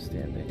where I'm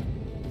standing.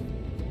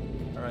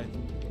 Alright.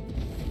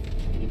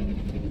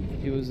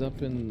 He was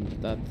up in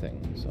that thing,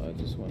 so I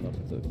just went up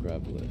the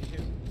grab lift.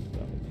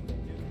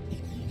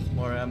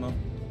 More ammo.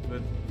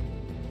 Good.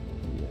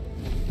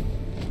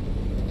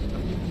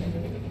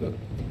 Good.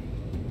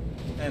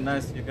 Hey,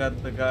 nice. You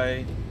got the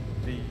guy,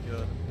 the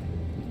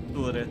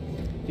turret.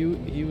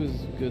 He was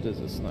good as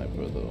a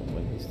sniper though,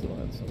 when he still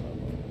had some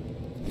ammo.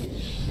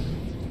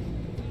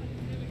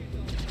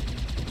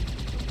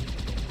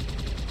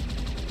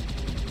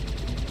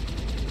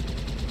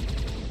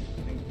 I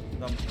think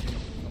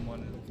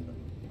someone is.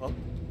 Oh.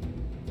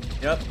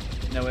 Yep.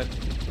 Know it.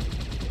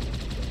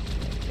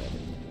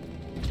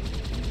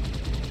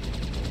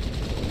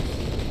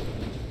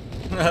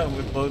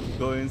 We're both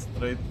going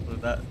straight for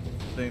that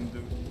same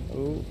dude.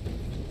 Oh.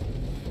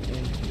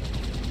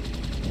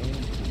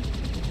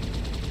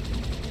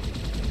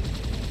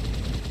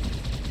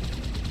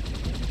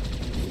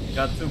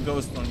 Got two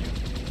ghosts on you.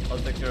 I'll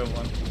take care of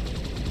one.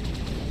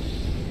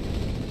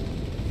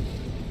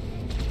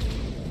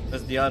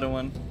 There's the other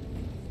one.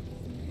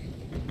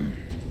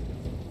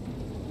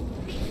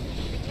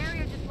 The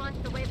carrier just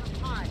launched a wave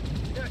of pods.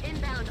 They're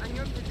inbound on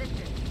your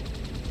position.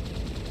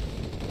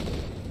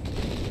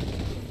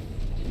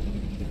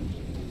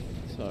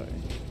 Sorry.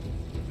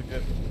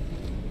 Okay.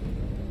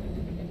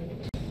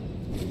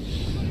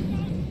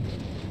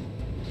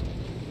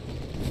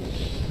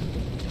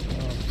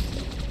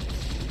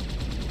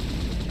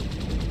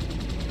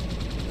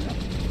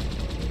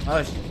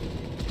 Oh shit.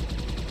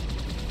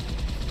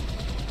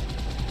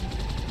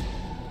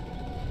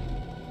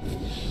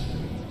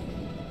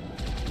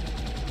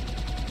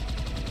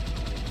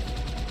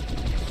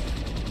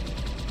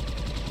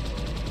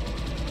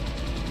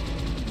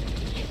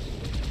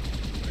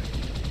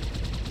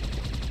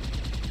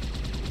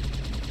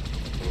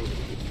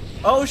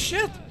 Oh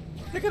shit!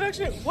 They could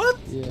actually what?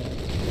 Yeah.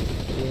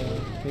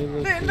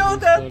 Halo Didn't 2 know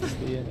that.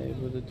 started being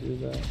able to do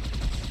that.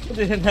 I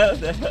didn't know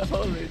that.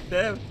 Holy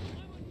damn.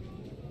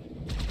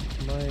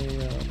 My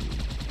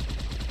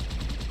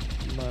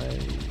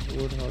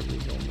warthog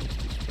is almost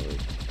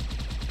destroyed.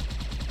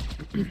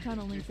 This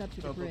tunnel links up to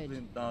the Probably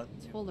bridge. not.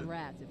 It's full of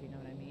rats, if you know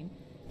what I mean.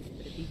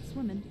 But it beats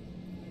swimming.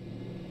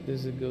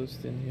 There's a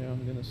ghost in here.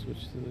 I'm gonna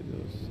switch to the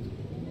ghost.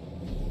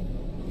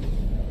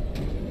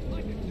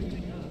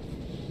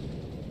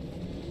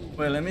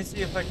 Wait, let me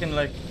see if I can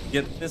like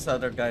get this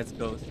other guy's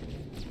ghost.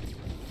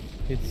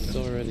 It's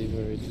already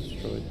very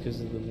destroyed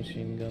because of the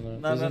machine gunner.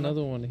 There's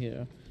another one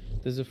here.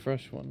 There's a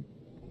fresh one.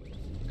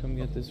 Come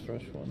get this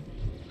fresh one.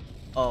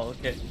 Oh,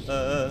 okay.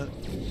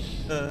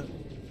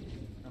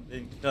 I'm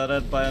being shot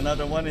at by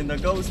another one in the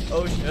ghost.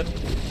 Oh shit.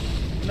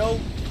 No.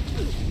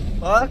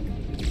 Fuck.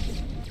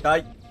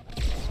 Die.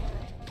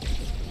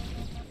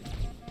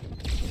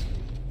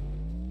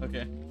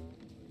 Okay.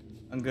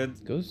 I'm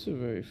good. Ghosts are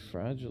very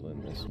fragile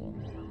in this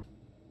one.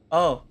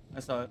 Oh,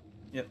 I saw it.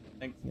 Yeah,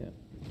 thanks. Yeah.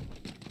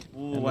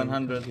 Ooh, And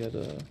 100.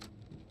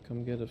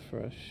 Come get a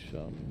fresh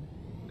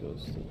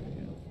ghost over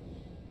here.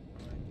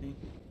 Alrighty.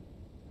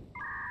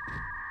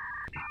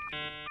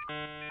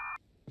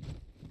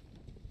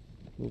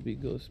 We'll be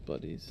ghost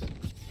buddies.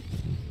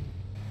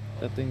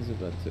 That thing's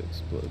about to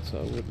explode, so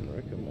I wouldn't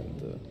recommend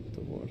the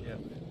warthog. Yeah.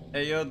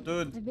 Hey, yo,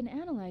 dude. I've been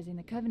analyzing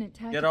the Covenant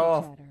Get tactical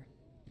off. chatter.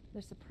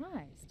 They're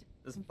surprised.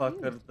 This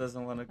confused. fucker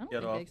doesn't want to I don't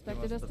get think off. they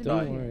expected He us wants to to be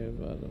die. Don't worry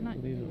about it. Not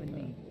Leave you it and now.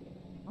 me.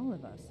 All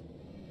of us.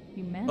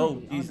 Humanity Oh,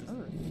 on Jesus.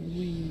 Earth.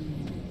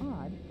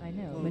 Odd, I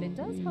know, but it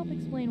does help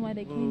explain why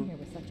they came here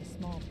with such a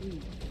small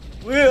fleet.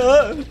 We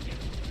are.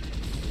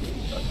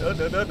 No.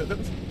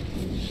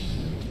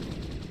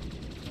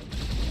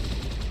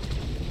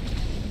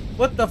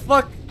 What the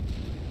fuck?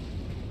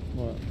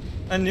 What?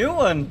 A new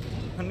one.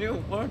 A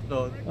new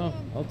warthog. Oh,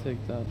 I'll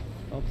take that.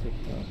 I'll take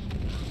that.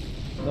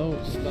 No,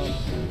 stop.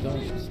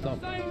 Don't stop.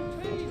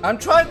 I'm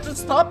trying to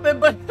stop him,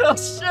 but oh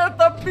shit,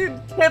 I'm being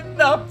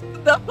kidnapped.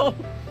 No.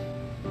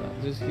 No,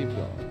 just keep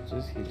going.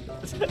 Just keep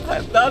going.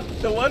 I'm not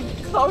the one.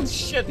 Oh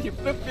shit, he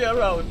flipped me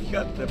around.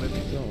 God damn it.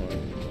 Don't worry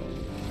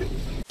about it.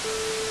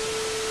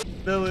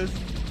 That was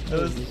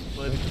There's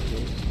funny.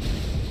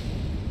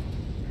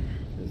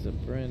 There's a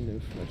brand new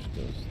fresh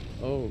ghost.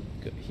 Oh,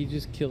 he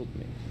just killed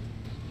me.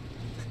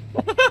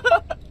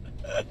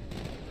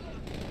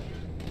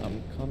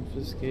 I'm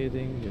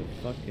confiscating your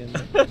fucking...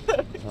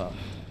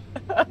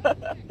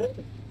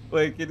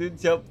 Wait, can you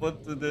jump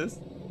onto this?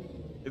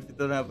 If you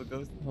don't have a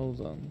ghost? Hold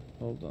on.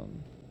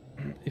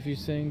 If you're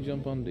saying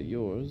jump onto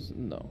yours,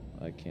 no,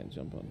 I can't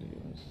jump onto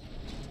yours.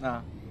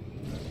 Nah.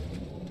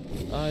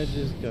 I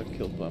just got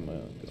killed by my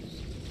own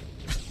ghost.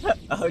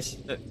 Oh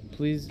shit.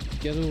 Please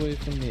get away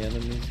from the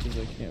enemies because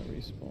I can't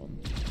respawn.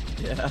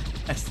 Yeah,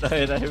 I saw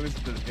it. I was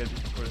gonna get it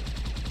for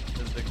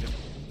a second.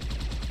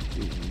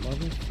 These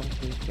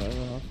motherfuckers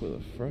driving off with a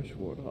fresh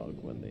warthog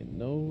when they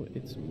know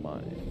it's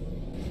mine.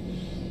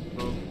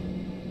 Oh.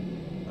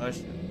 Oh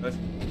shit. Oh shit.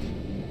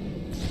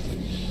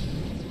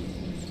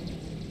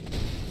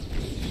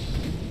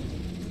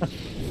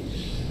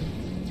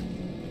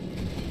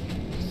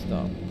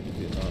 Stop.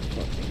 Do not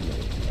fucking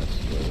move. I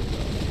swear to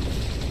God.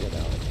 Get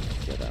out.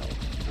 Get out.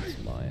 It's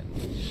mine.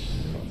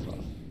 Fuck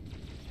off.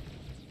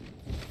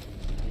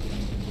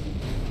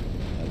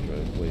 I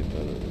drive way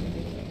better than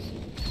these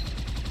assholes.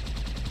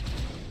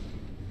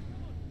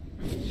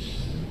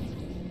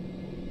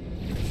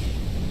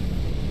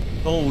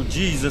 Oh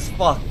Jesus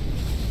fuck.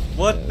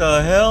 What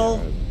the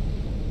hell?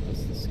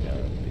 That's the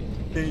scarab beam.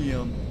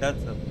 Damn,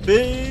 that's a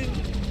big.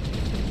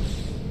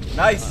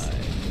 Nice.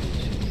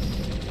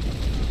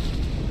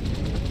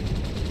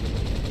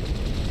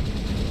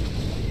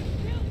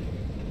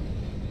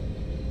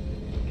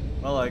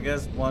 Well, I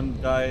guess one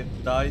guy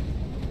died.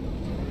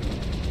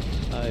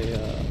 I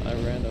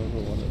ran over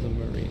one of the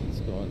Marines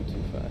going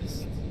too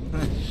fast.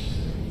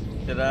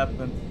 It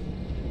happened.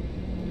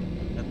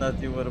 I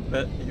thought you would have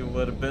bet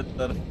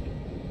that.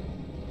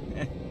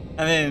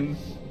 I mean,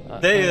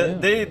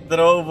 they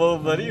drove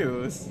over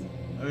you.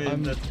 I mean,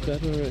 I'm that's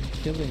better at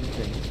killing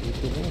things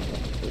with the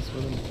warthog. That's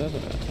what I'm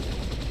better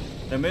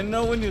at. I mean,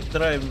 now when you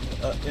drive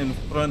in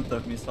front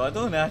of me, so I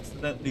don't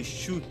accidentally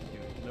shoot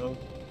you, know?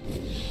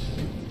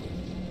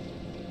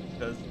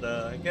 Because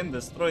I can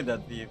destroy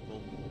that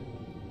vehicle.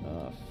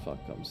 Ah, fuck,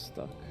 I'm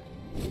stuck.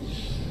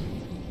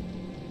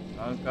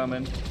 I'm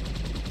coming.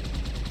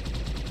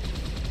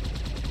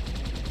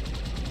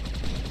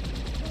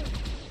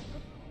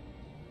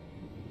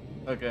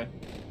 Okay.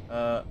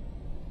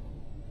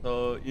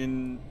 So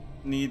you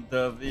need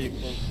the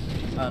vehicle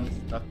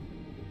unstuck.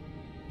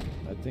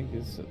 I think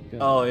it's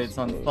gonna Oh, it's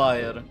on explode.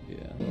 fire. Yeah,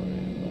 don't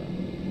worry about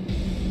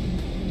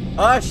it.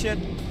 Ah, shit!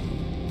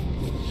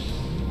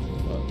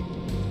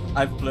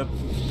 I flipped.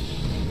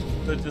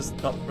 So just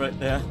stop right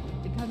there.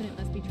 The Covenant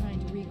must be trying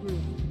to regroup.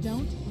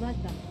 Don't let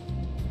them.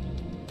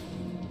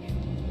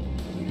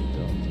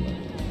 Don't let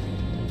them.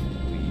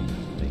 We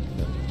make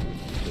them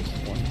just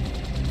one.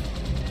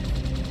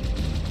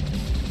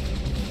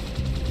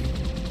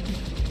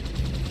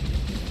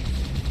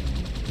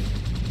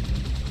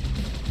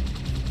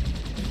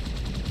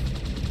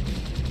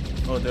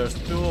 Oh, there's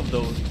two of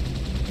those.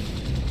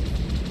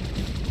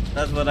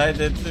 That's what I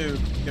did too.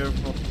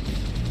 Careful.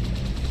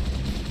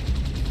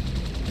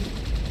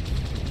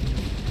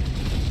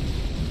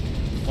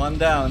 One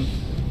down.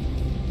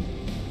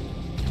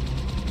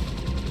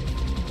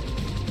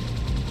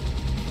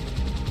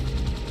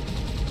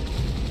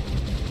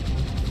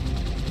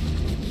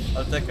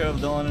 I'll take care of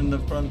the one in the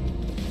front.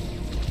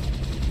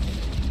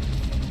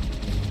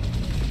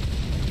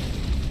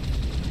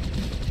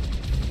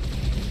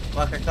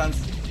 Fuck, I can't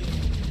see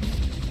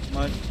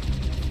much.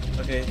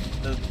 Okay,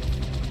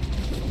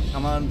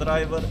 come on,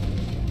 driver.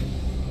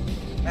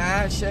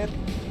 Ah, shit.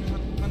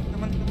 Come on,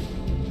 come on.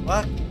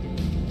 What?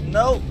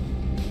 No!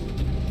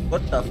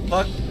 What the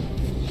fuck?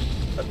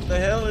 What the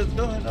hell is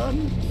going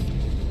on?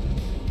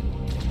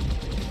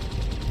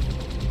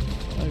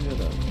 I got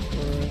a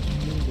fresh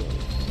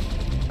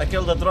windows. I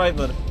killed the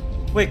driver.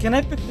 Wait, can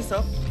I pick this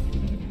up?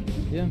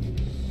 Yeah.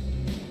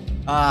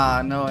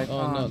 Ah, no, I can't.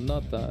 Oh, no,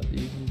 not that.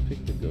 You can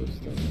pick the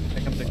ghost up. I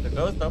can pick the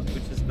ghost up,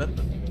 which is better.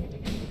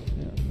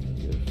 Yeah,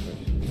 get a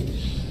fresh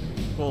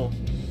windows. Cool.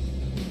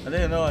 I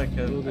didn't know I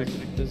could. Oh,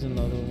 there's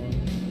another one.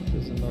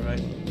 There's another one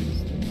of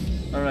these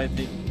things.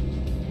 Alrighty.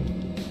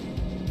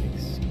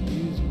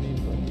 Excuse me,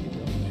 buddy.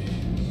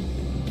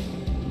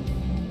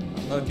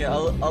 Don't Okay,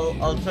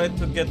 I'll try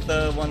to get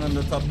the one on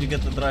the top. You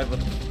get the driver.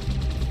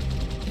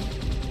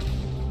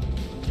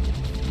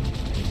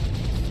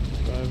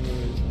 Driver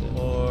is dead.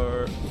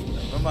 Or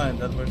never mind,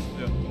 that works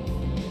too.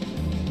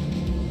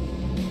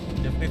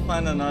 If we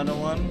find another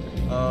one,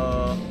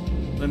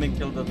 let me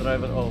kill the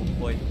driver. Oh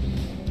boy.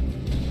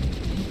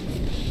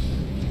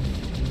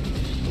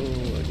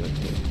 Oh, I got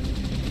hit.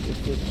 Get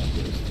foot on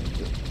this.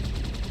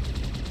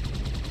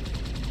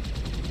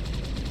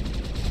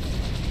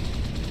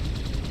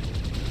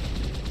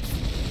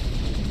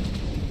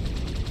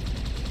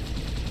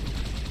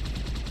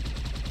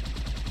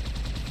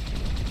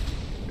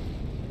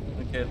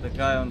 Okay, the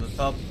guy on the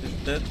top is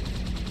dead.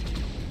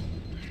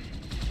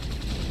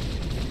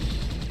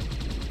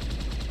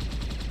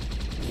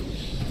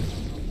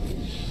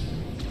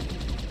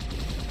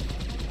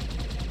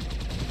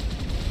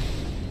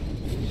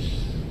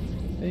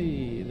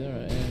 Hey, there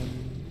I am.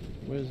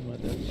 Where's my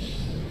dead body?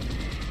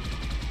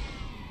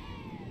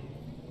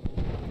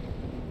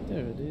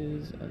 There it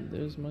is, and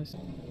there's my...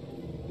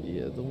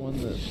 Yeah, the one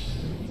that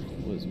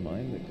was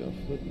mine that got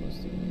flipped must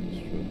have been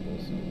destroyed by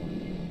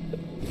someone.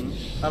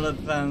 I'll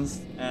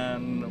advance,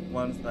 and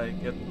once I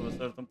get to a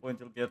certain point,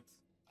 you'll get...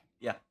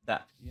 Yeah,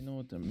 that. You know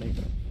what they're made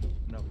of?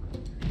 No.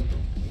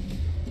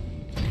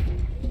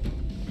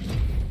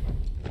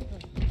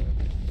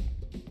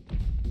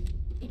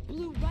 It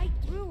blew right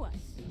through us.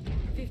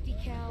 50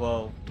 cal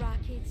Whoa.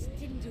 rockets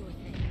didn't do a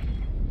thing.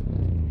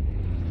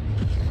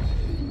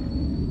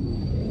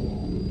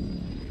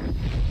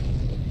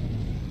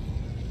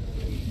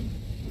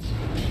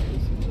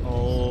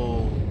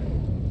 Oh.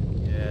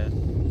 Yeah.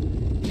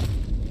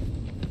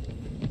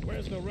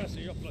 Where's the rest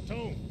of your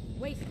platoon?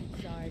 Wasted,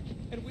 Sarge.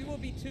 And we will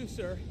be too,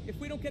 sir, if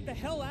we don't get the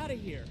hell out of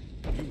here.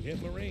 You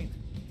hit Marine?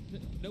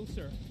 No,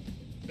 sir.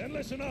 Then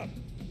listen up.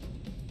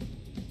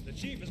 The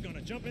chief is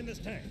gonna jump in this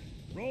tank,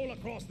 roll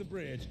across the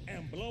bridge,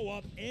 and blow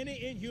up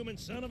any inhuman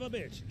son of a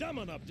bitch dumb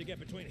enough to get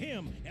between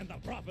him and the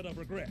prophet of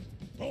regret.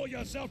 Pull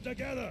yourself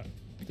together.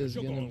 There's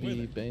You're gonna going with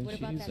be it.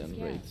 banshees and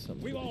wraiths.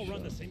 We've all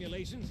run the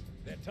simulations.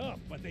 They're tough,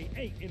 but they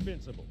ain't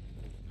invincible.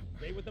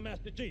 Stay with the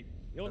Master Chief.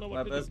 He'll know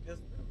what to do.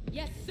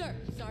 Yes, sir,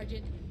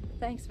 Sergeant.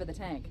 Thanks for the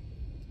tank.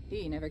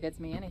 He never gets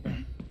me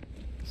anything.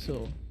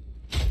 So.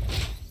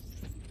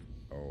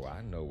 Oh,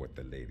 I know what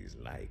the ladies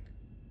like.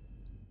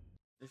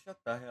 Just shut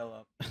the hell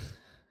up.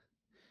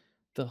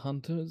 The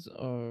hunters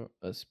are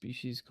a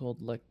species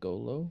called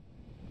Lekgolo.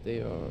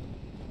 They are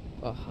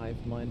a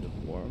hive mind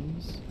of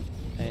worms.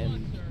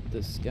 And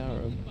the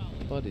scarab.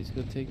 Buddies,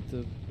 go take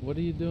the... What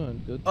are you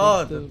doing? Go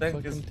take the tank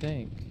fucking is...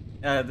 tank.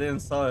 Yeah, I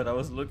didn't saw it. I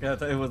was looking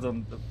at it. It was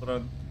on the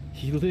front.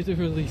 He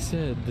literally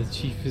said the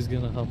chief is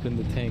gonna hop in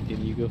the tank and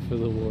you go for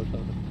the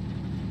warthog.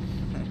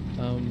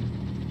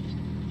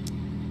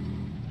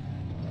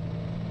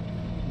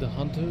 The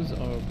hunters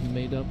are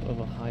made up of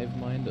a hive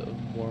mind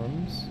of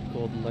worms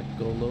called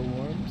Lekgolo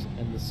worms,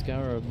 and the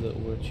scarab that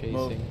we're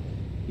chasing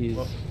is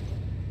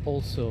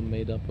also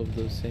made up of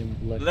those same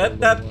Lekgolo Let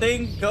that worms.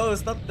 thing go.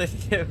 Stop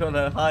thinking you're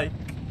gonna hike.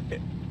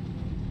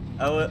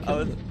 I was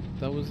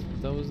That was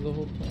the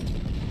whole plan.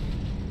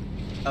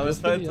 I was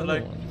Go for trying the to other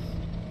like. ones.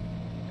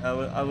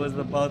 I was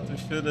about to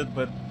shoot it,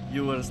 but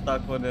you were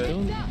stuck on it.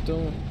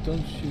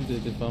 Don't shoot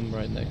it if I'm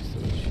right next to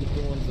it. Shoot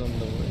the ones on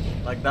the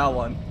way. Like that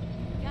one.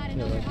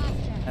 Yeah, like that.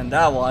 And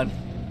that one.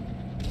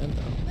 And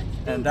that one.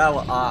 And that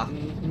one. Ah.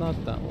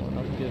 Not that one.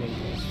 I'm getting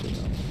close to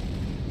that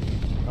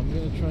one. I'm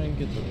gonna try and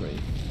get the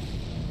Wraith.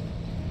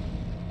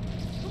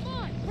 Come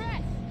on,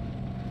 press!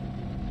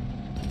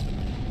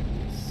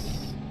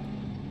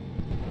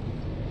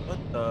 What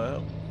the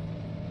hell?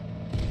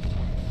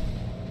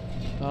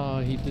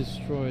 Ah, he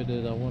destroyed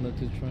it. I wanted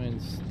to try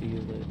and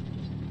steal it.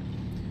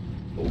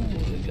 Oh,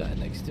 the guy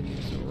next to me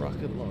is a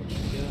rocket launcher.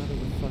 Get out of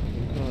the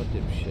fucking car,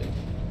 dipshit.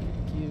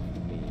 Give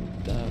me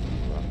that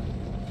rocket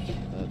launcher.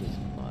 That is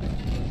mine.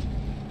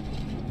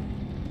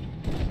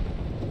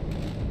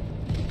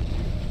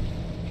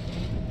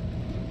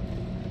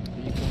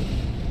 Are you going?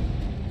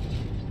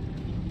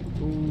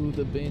 Ooh,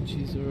 the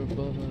Banshees are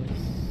above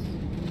us.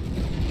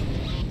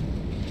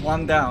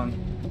 One down.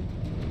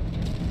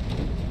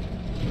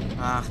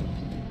 Ah.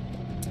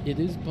 It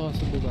is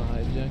possible to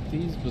hijack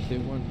these, but they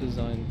weren't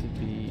designed to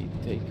be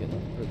taken,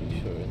 I'm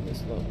pretty sure, in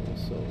this level.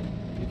 So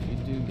if you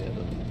do get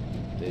them,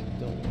 they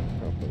don't work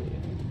properly.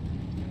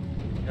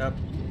 Yep.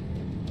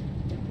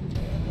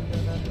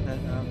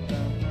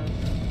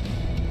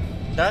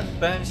 That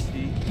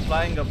Banshee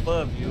flying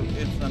above you,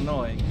 it's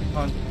annoying. You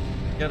can't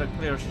get a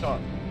clear shot.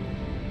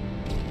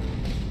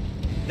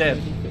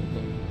 Dead.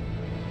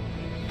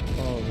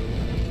 Oh,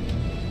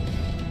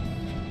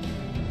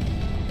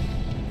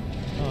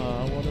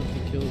 I wanted to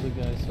kill the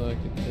guy so I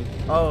could take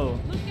him. Oh.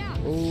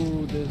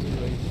 Oh, there's a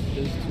wraith.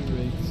 There's two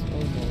wraiths. Oh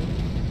no.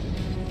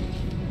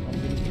 I'm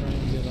gonna try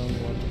and get on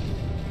one.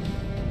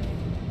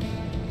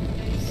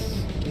 Yes.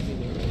 Give me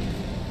the wraith.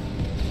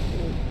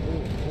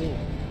 Oh.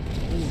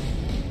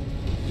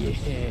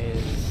 Yes.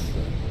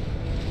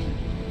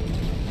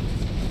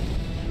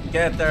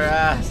 Get their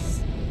ass.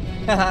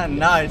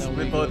 Nice, Now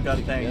we both got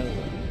tanks.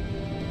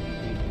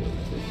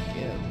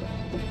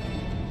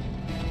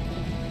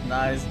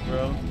 Nice,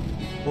 bro.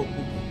 Oh.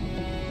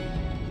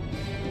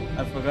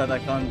 I forgot I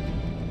can't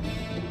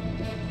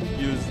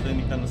use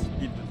any kind of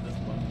speed with this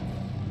one.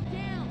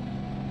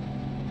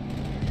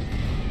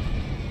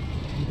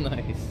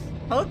 Nice.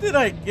 How did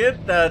I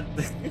get that?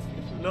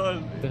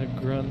 Lol. That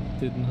grunt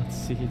did not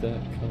see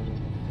that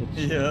coming.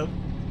 Yep.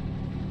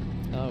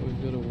 Ah,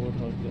 we've got a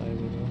warthog guy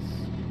with us.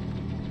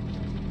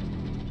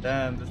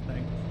 Damn, this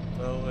tank is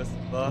slow as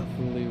fuck.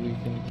 Hopefully we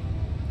can...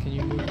 Can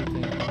you move the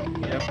tank?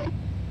 Yep.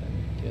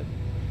 And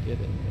get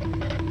in there.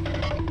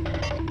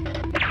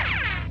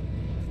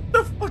 What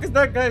the fuck is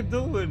that guy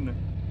doing?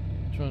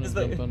 Trying to Is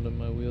jump that- under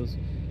my wheels.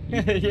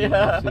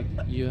 Yeah.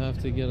 You have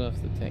to get off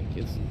the tank.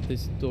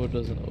 This door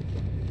doesn't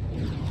open.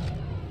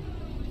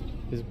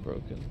 It's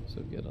broken,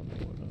 so get on the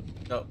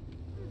warthog. No.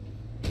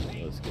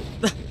 Let's get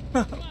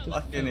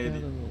Fucking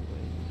idiot.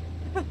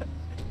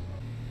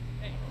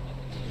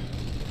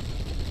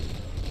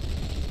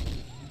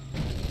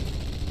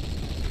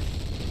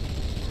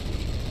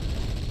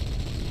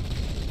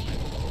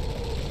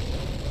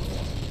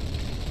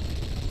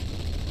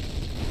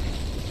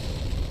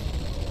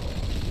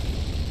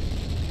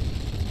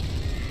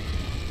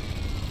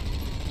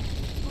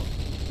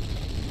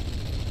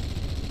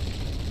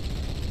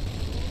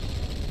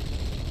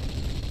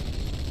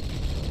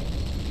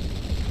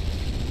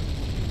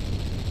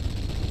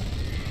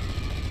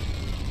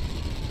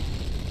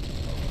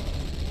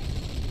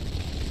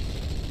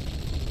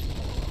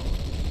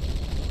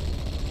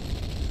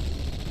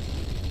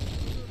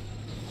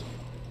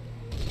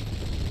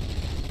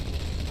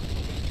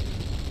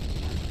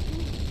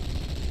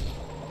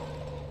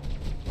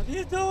 What are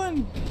you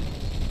doing?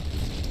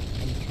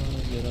 I'm trying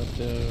to get up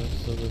there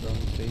so that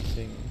I'm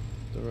facing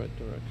the right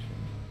direction.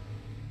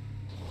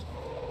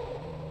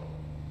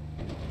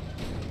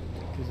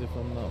 Because if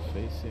I'm not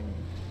facing,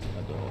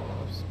 I don't have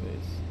enough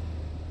space.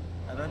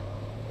 I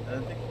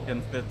don't think you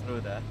can fit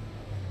through that.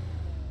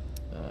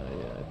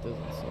 Yeah, it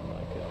doesn't seem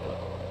like it, but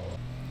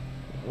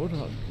the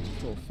warthog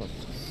control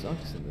fucking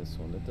sucks in this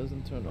one. It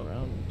doesn't turn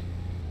around.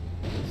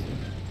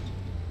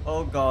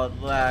 Oh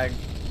god, lag.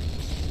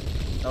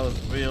 That was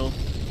real.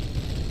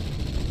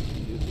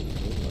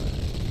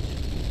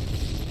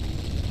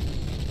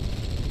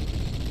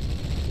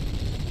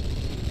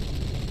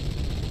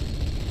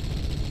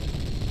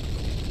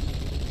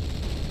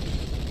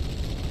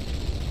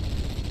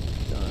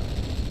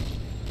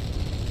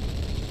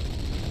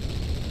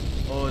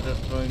 Oh, they're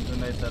throwing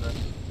grenades at us.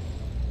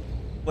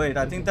 Wait,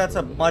 I think that's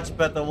a much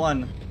better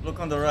one. Look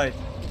on the right.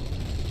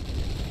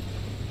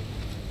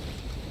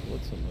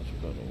 What's a much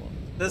better one?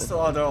 This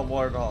other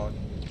warthog.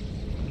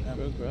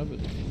 Go grab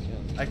it if you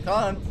can. I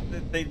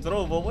can't. They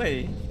drove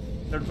away.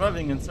 They're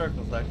driving in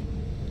circles, actually.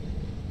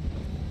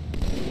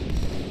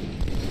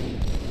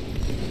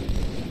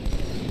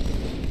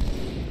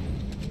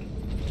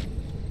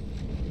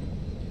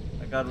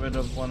 I got rid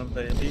of one of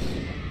the elite.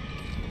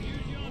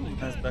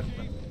 Nice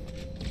backpack.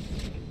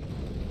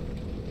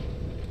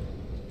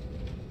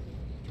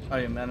 Oh,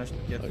 you managed to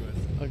get through it.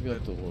 I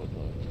got the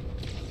warthog.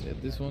 Yeah,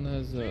 this one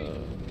has a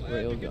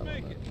railgun on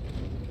it.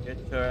 Get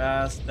your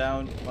ass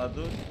down, my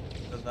dude,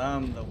 because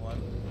I'm the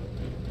one.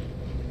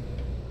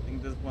 I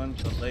think this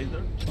one's a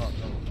laser? Oh,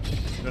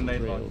 no.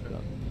 Grenade launcher.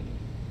 Railgun.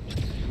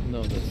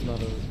 No, that's not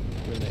a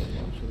grenade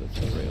launcher, that's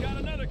a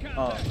railgun.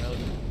 Oh,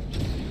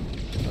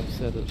 railgun. I've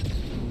said it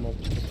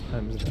multiple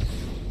times now.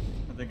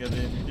 to get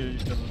in here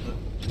because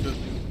of the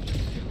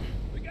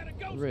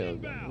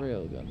Railgun,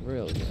 railgun,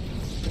 railgun.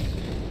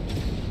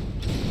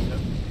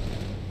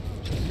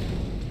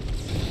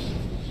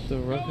 The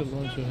rocket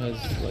launcher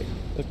has like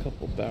a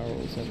couple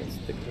barrels and it's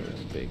thicker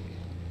and big.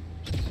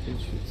 It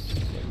shoots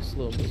like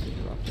slow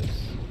moving rockets.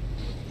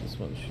 This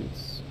one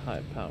shoots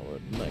high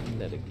powered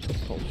magnetic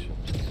propulsion,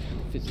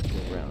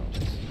 physical rounds.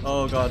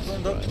 Oh god.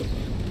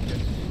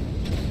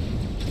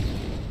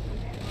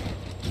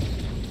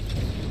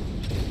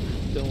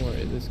 Don't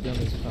worry, this gun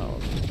is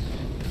powerful.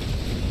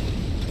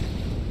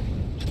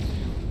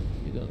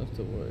 You don't have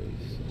to worry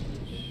so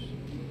much.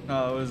 No,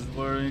 I was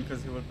worrying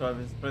because you were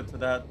driving straight to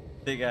that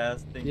big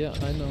ass thing. Yeah,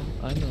 I know,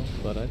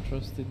 but I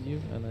trusted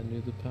you and I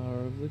knew the power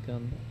of the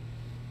gun.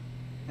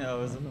 Yeah, I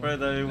was afraid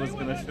that he was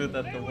gonna shoot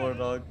at the war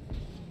dog.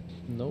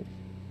 Nope.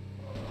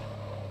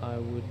 I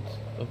would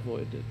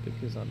avoid it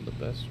because I'm the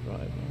best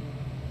driver.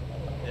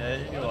 Yeah,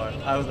 you are.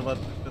 I was about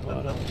to shoot at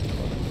that.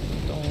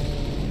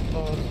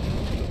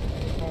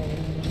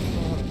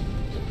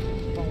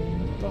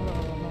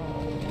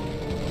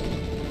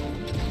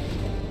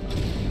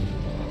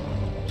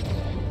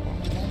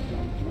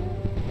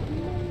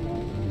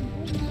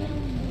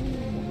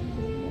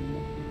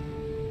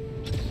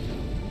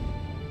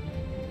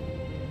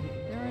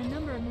 There are a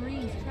number of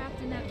Marines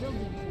trapped in that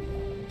building.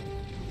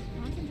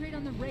 Concentrate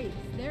on the raids.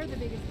 They're the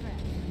biggest threat.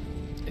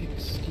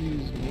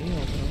 Excuse me,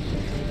 I'll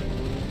concentrate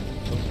on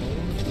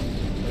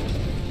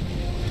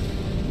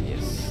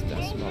yes,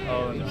 that's my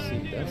boy. You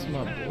see, that's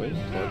my boy.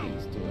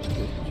 Buddy's doing a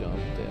good job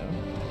there.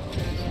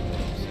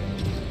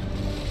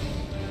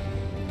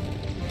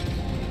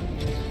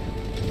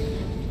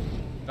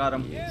 Got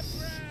him. Yes.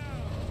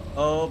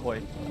 Oh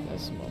boy.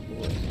 That's my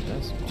boy.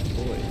 That's my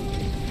boy.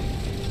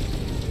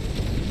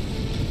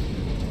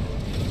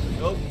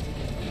 Oh.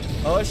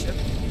 Oh shit.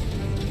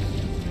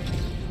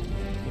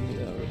 Give me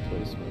that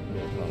replacement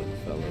robot,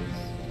 fellas.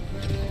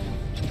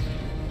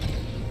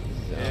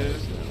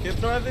 Keep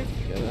driving.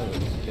 Get out.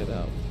 Get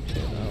out.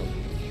 Get out.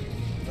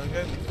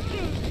 Okay.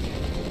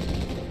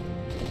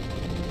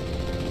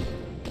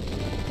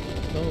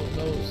 No,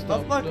 stop.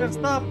 Oh fucker,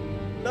 stop.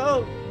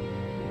 No.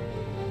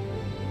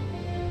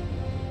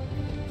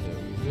 There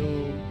we go.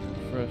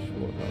 Fresh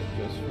water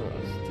just for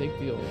us. Take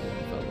the old one,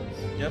 fellas.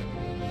 Yep.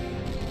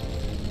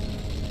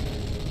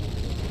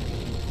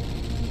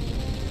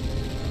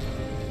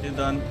 You're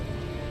done.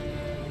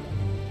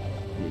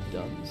 You're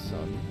done,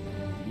 son.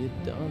 You're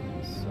done,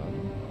 son.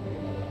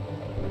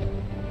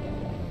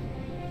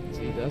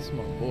 See, that's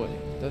my boy.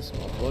 That's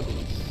my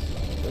buddies.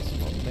 That's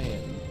my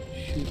man.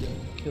 Shooting,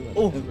 killing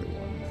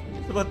everyone.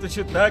 He's about to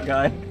shoot that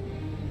guy.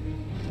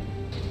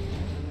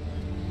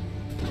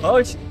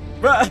 Oh shit.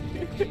 Bruh.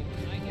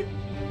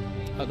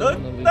 I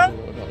don't want to leave the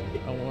road up.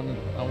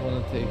 I want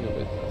to take it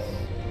with us.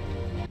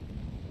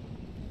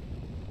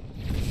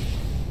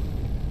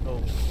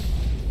 Oh.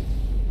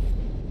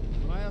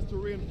 When I asked for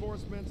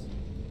reinforcements,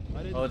 I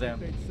didn't think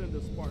they'd send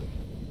a Spartan.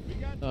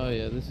 Oh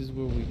yeah, this is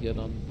where we get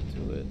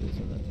onto it,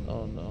 isn't it?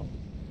 Oh no.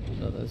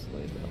 No, that's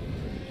later, I'm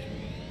pretty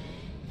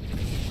sure.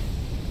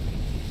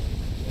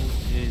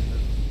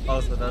 Jesus.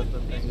 Also, that's the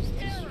thing. Just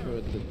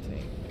destroyed the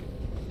tank.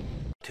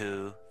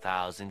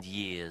 2,000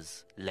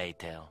 years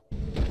later.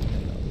 The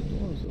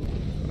door's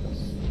open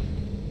first.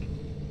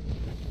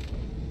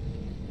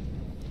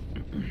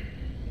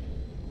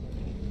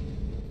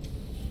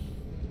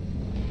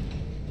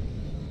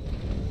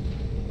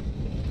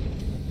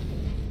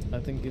 I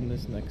think in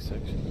this next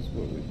section is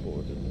where we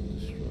board it and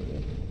destroy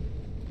it.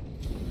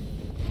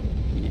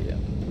 Yeah.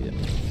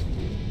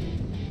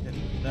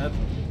 That.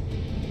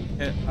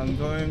 Okay, I'm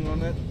going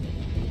on it.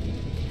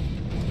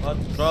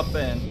 Let's drop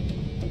in.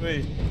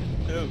 3,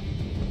 2,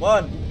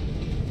 1.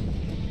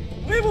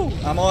 Weeboo!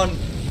 I'm on.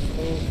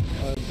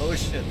 Oh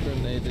shit.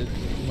 Grenaded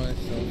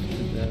myself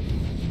to death.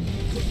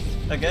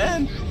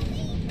 Again?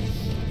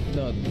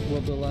 No,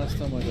 well the last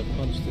time I got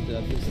punched to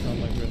death, this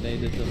time I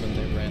grenaded them and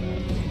they ran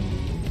out.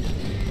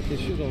 They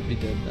should all be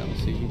dead now,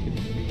 so you can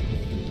read.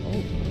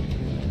 Oh,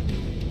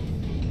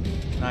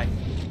 nice.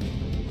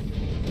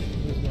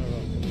 Where's my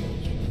rocket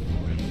launcher?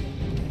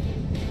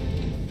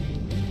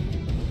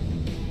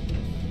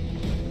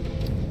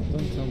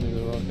 Don't tell me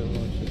the rocket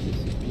launcher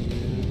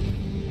disappeared.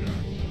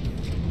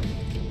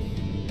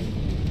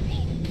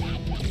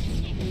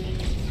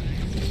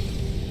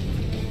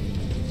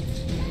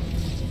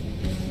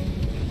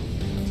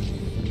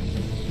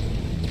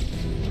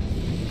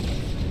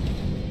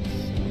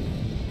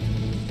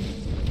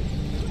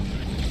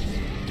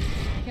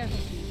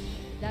 Careful, Chief.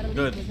 That elite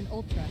Good. was an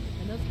ultra,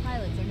 and those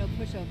pilots are no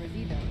pushovers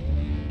either.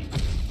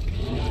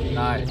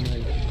 Nice. I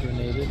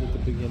grenaded at the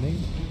beginning.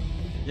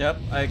 Yep,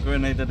 I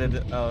grenaded it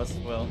as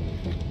well.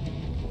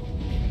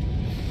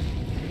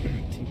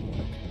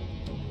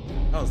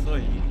 Oh, so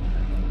easy.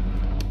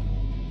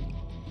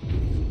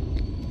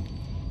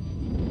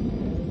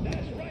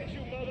 That's right,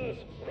 you mothers.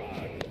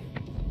 Run.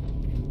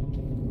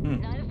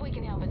 Not if we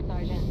can help it,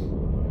 Sergeant.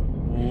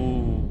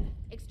 Ooh.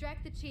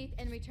 Extract the chief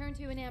and return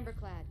to an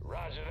amberclad.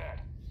 Roger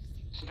that.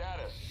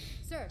 Status.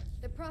 Sir,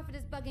 the Prophet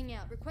is bugging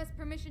out. Request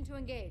permission to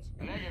engage.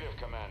 Negative,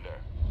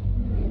 Commander.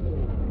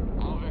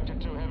 All Vector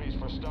 2 heavies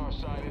for star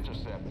side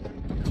intercept.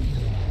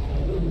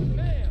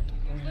 Ma'am!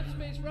 Slip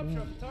space rupture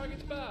of the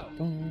target's bow.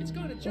 It's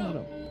going to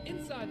jump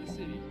inside the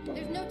city.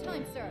 There's no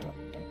time, sir.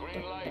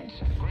 Green light.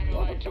 Green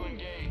light to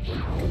engage.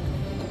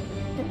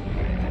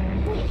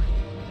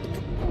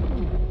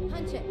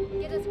 Punch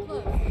it. Get us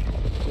close.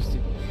 Just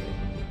ignore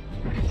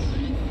it.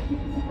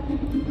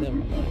 Never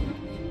mind.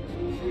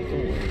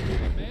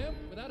 Ma'am,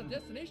 without a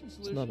destination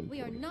solution, not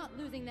we are not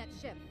losing that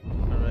ship.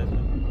 Alright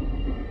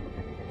then.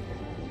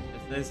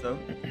 Just say so.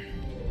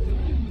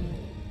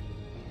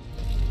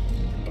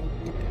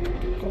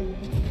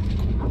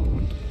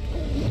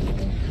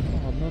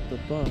 Oh, not the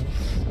bus.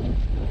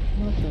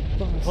 Not the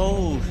bus.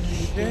 Oh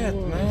shit,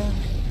 man.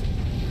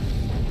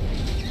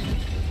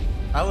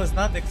 I was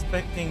not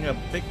expecting a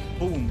big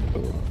boom.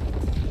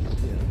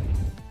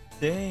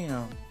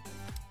 Damn.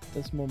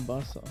 That's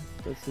Mombasa.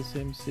 That's the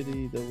same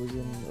city that was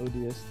in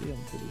ODST,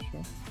 I'm pretty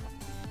sure.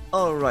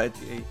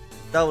 Alrighty,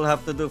 that will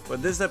have to do for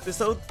this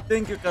episode.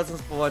 Thank you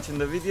cousins for watching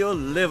the video.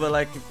 Leave a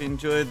like if you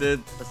enjoyed it,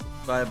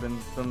 subscribe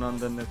and turn on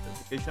the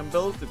notification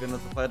bell to get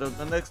notified of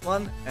the next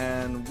one,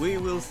 and we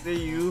will see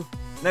you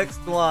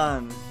next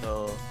one.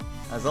 So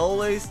as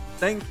always,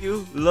 thank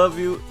you, love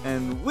you,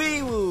 and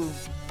we will